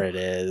now. There it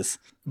is.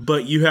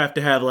 But you have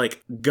to have,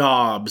 like,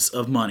 gobs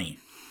of money.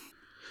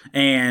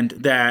 And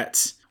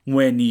that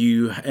when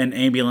an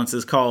ambulance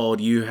is called,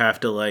 you have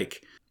to,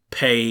 like,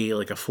 pay,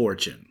 like, a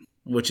fortune.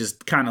 Which is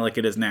kind of like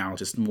it is now,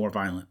 just more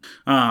violent.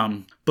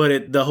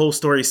 But the whole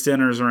story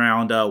centers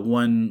around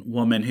one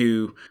woman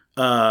who...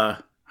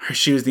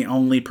 she was the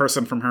only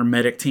person from her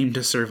medic team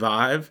to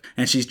survive.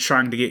 And she's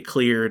trying to get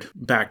cleared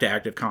back to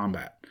active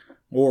combat.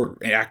 Or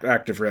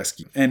active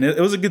rescue. And it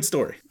was a good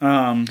story.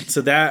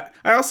 So that...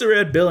 I also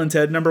read Bill and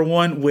Ted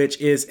 #1,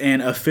 which is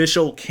an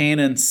official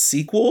canon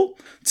sequel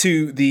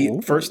to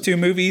the first two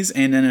movies,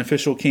 and an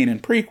official canon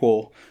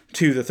prequel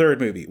to the third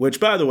movie. Which,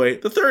 by the way,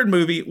 the third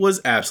movie was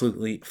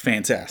absolutely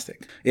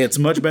fantastic. It's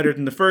much better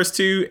than the first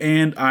two,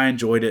 and I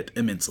enjoyed it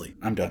immensely.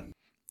 I'm done.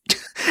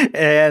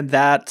 And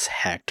that's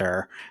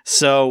Hector.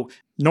 So...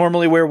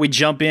 normally where we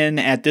jump in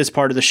at this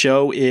part of the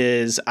show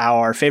is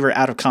our favorite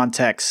out of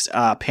context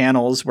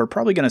panels. We're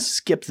probably going to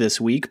skip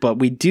this week, but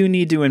we do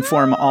need to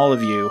inform all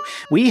of you.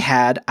 We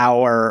had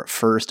our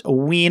first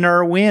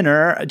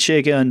winner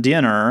chicken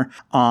dinner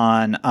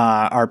on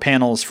our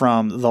panels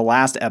from the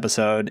last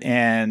episode,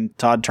 and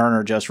Todd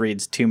Turner just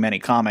reads too many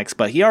comics,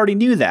 but he already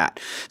knew that.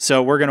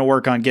 So we're going to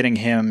work on getting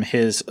him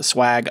his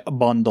swag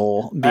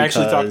bundle. I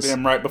actually talked to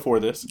him right before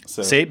this.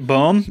 So. See,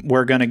 boom,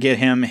 we're going to get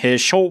him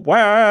his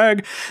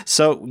swag.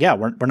 So yeah,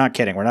 we're not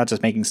kidding. We're not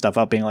just making stuff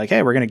up, being like,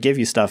 "Hey, we're going to give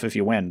you stuff if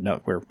you win."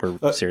 No, we're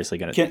seriously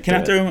going to. Can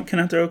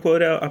I throw a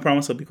quote out? I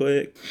promise I'll be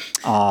quick.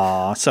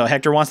 So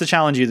Hector wants to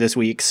challenge you this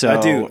week. So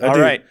I do. All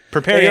right,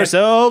 prepare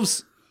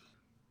yourselves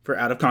for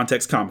out of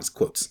context comics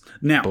quotes.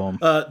 Now, boom.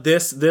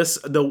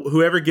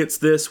 Whoever gets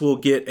this will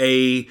get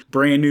a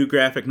brand new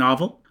graphic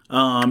novel.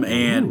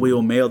 And we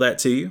will mail that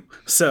to you.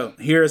 So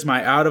here's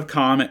my out of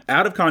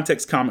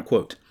context comic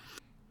quote.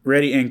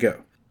 Ready and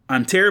go.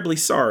 I'm terribly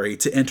sorry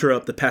to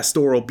interrupt the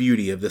pastoral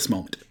beauty of this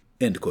moment.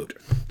 End quote.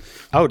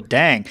 Oh,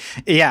 dang.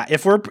 Yeah,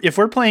 if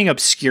we're playing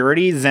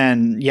obscurity,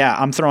 then yeah,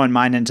 I'm throwing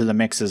mine into the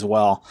mix as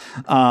well.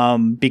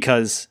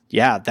 Because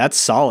yeah, that's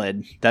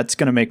solid. That's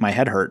going to make my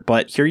head hurt.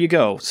 But here you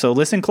go. So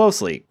listen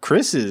closely.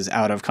 Chris's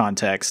out of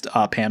context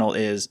panel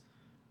is,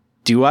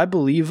 do I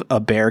believe a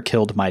bear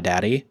killed my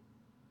daddy?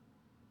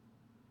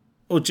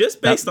 Well,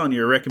 just based on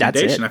your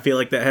recommendation, I feel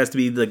like that has to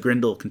be the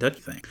Grindle, Kentucky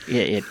thing.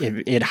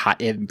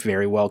 It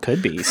very well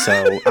could be.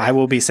 So I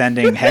will be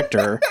sending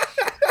Hector.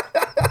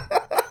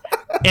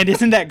 And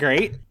isn't that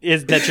great?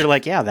 Is that you're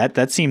like, yeah,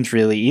 that seems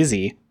really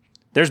easy.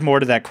 There's more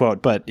to that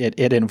quote, but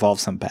it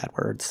involves some bad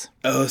words.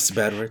 Oh, some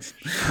bad words.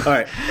 All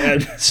right.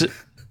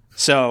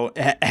 So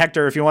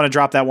Hector, if you want to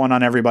drop that one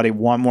on everybody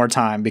one more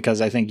time, because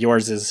I think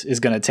yours is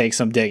going to take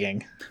some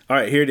digging. All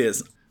right, here it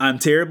is. I'm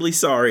terribly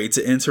sorry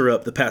to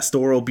interrupt the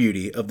pastoral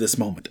beauty of this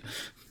moment.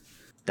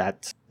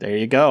 There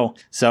you go.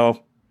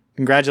 So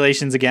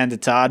congratulations again to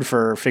Todd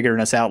for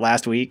figuring us out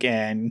last week,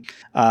 and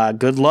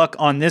good luck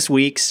on this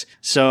week's.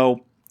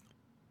 So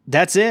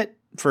that's it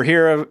for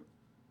here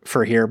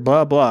for here,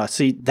 blah, blah.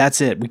 See, that's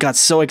it. We got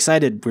so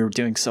excited. We were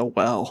doing so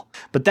well.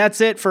 But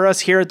that's it for us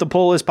here at the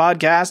Pull List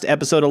Podcast.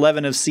 Episode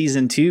 11 of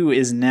season 2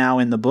 is now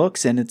in the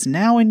books, and it's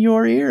now in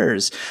your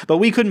ears. But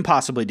we couldn't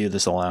possibly do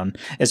this alone.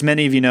 As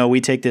many of you know, we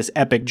take this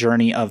epic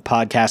journey of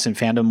podcast and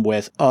fandom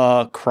with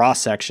a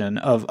cross-section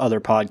of other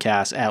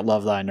podcasts at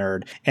Love Thy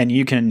Nerd. And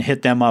you can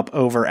hit them up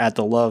over at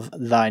the Love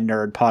Thy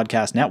Nerd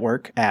podcast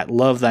network at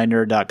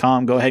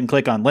lovethynerd.com. Go ahead and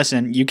click on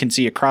listen. You can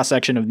see a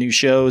cross-section of new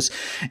shows,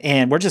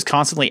 and we're just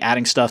constantly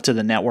adding stuff to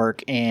the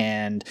network,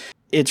 and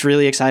it's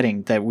really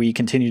exciting that we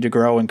continue to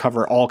grow and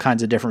cover all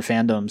kinds of different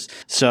fandoms.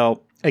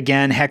 So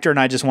again, Hector and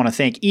I just want to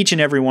thank each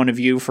and every one of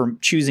you for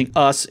choosing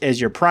us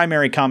as your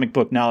primary comic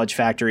book knowledge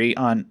factory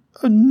on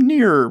a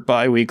near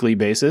bi-weekly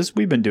basis.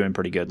 We've been doing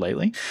pretty good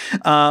lately.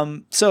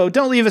 So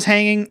don't leave us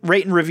hanging.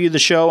 Rate and review the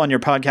show on your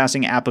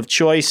podcasting app of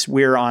choice.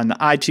 We're on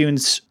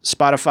iTunes,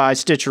 Spotify,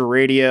 Stitcher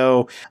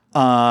Radio.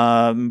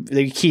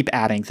 They keep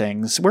adding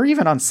things. We're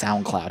even on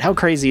SoundCloud. How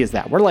crazy is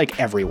that? We're like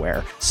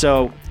everywhere.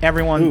 So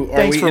everyone,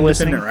 thanks for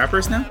listening. Are we independent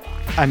rappers now?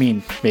 I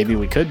mean, maybe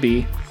we could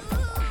be.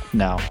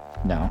 No,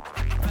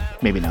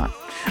 maybe not.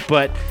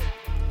 But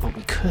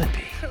we could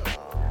be.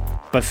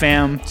 But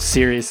fam,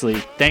 seriously,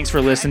 thanks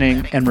for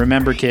listening. And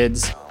remember,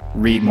 kids,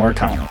 read more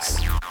comics.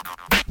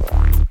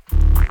 I'm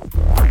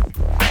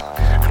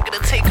gonna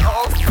take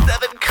all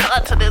 7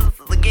 continents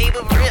in the game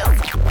of risk.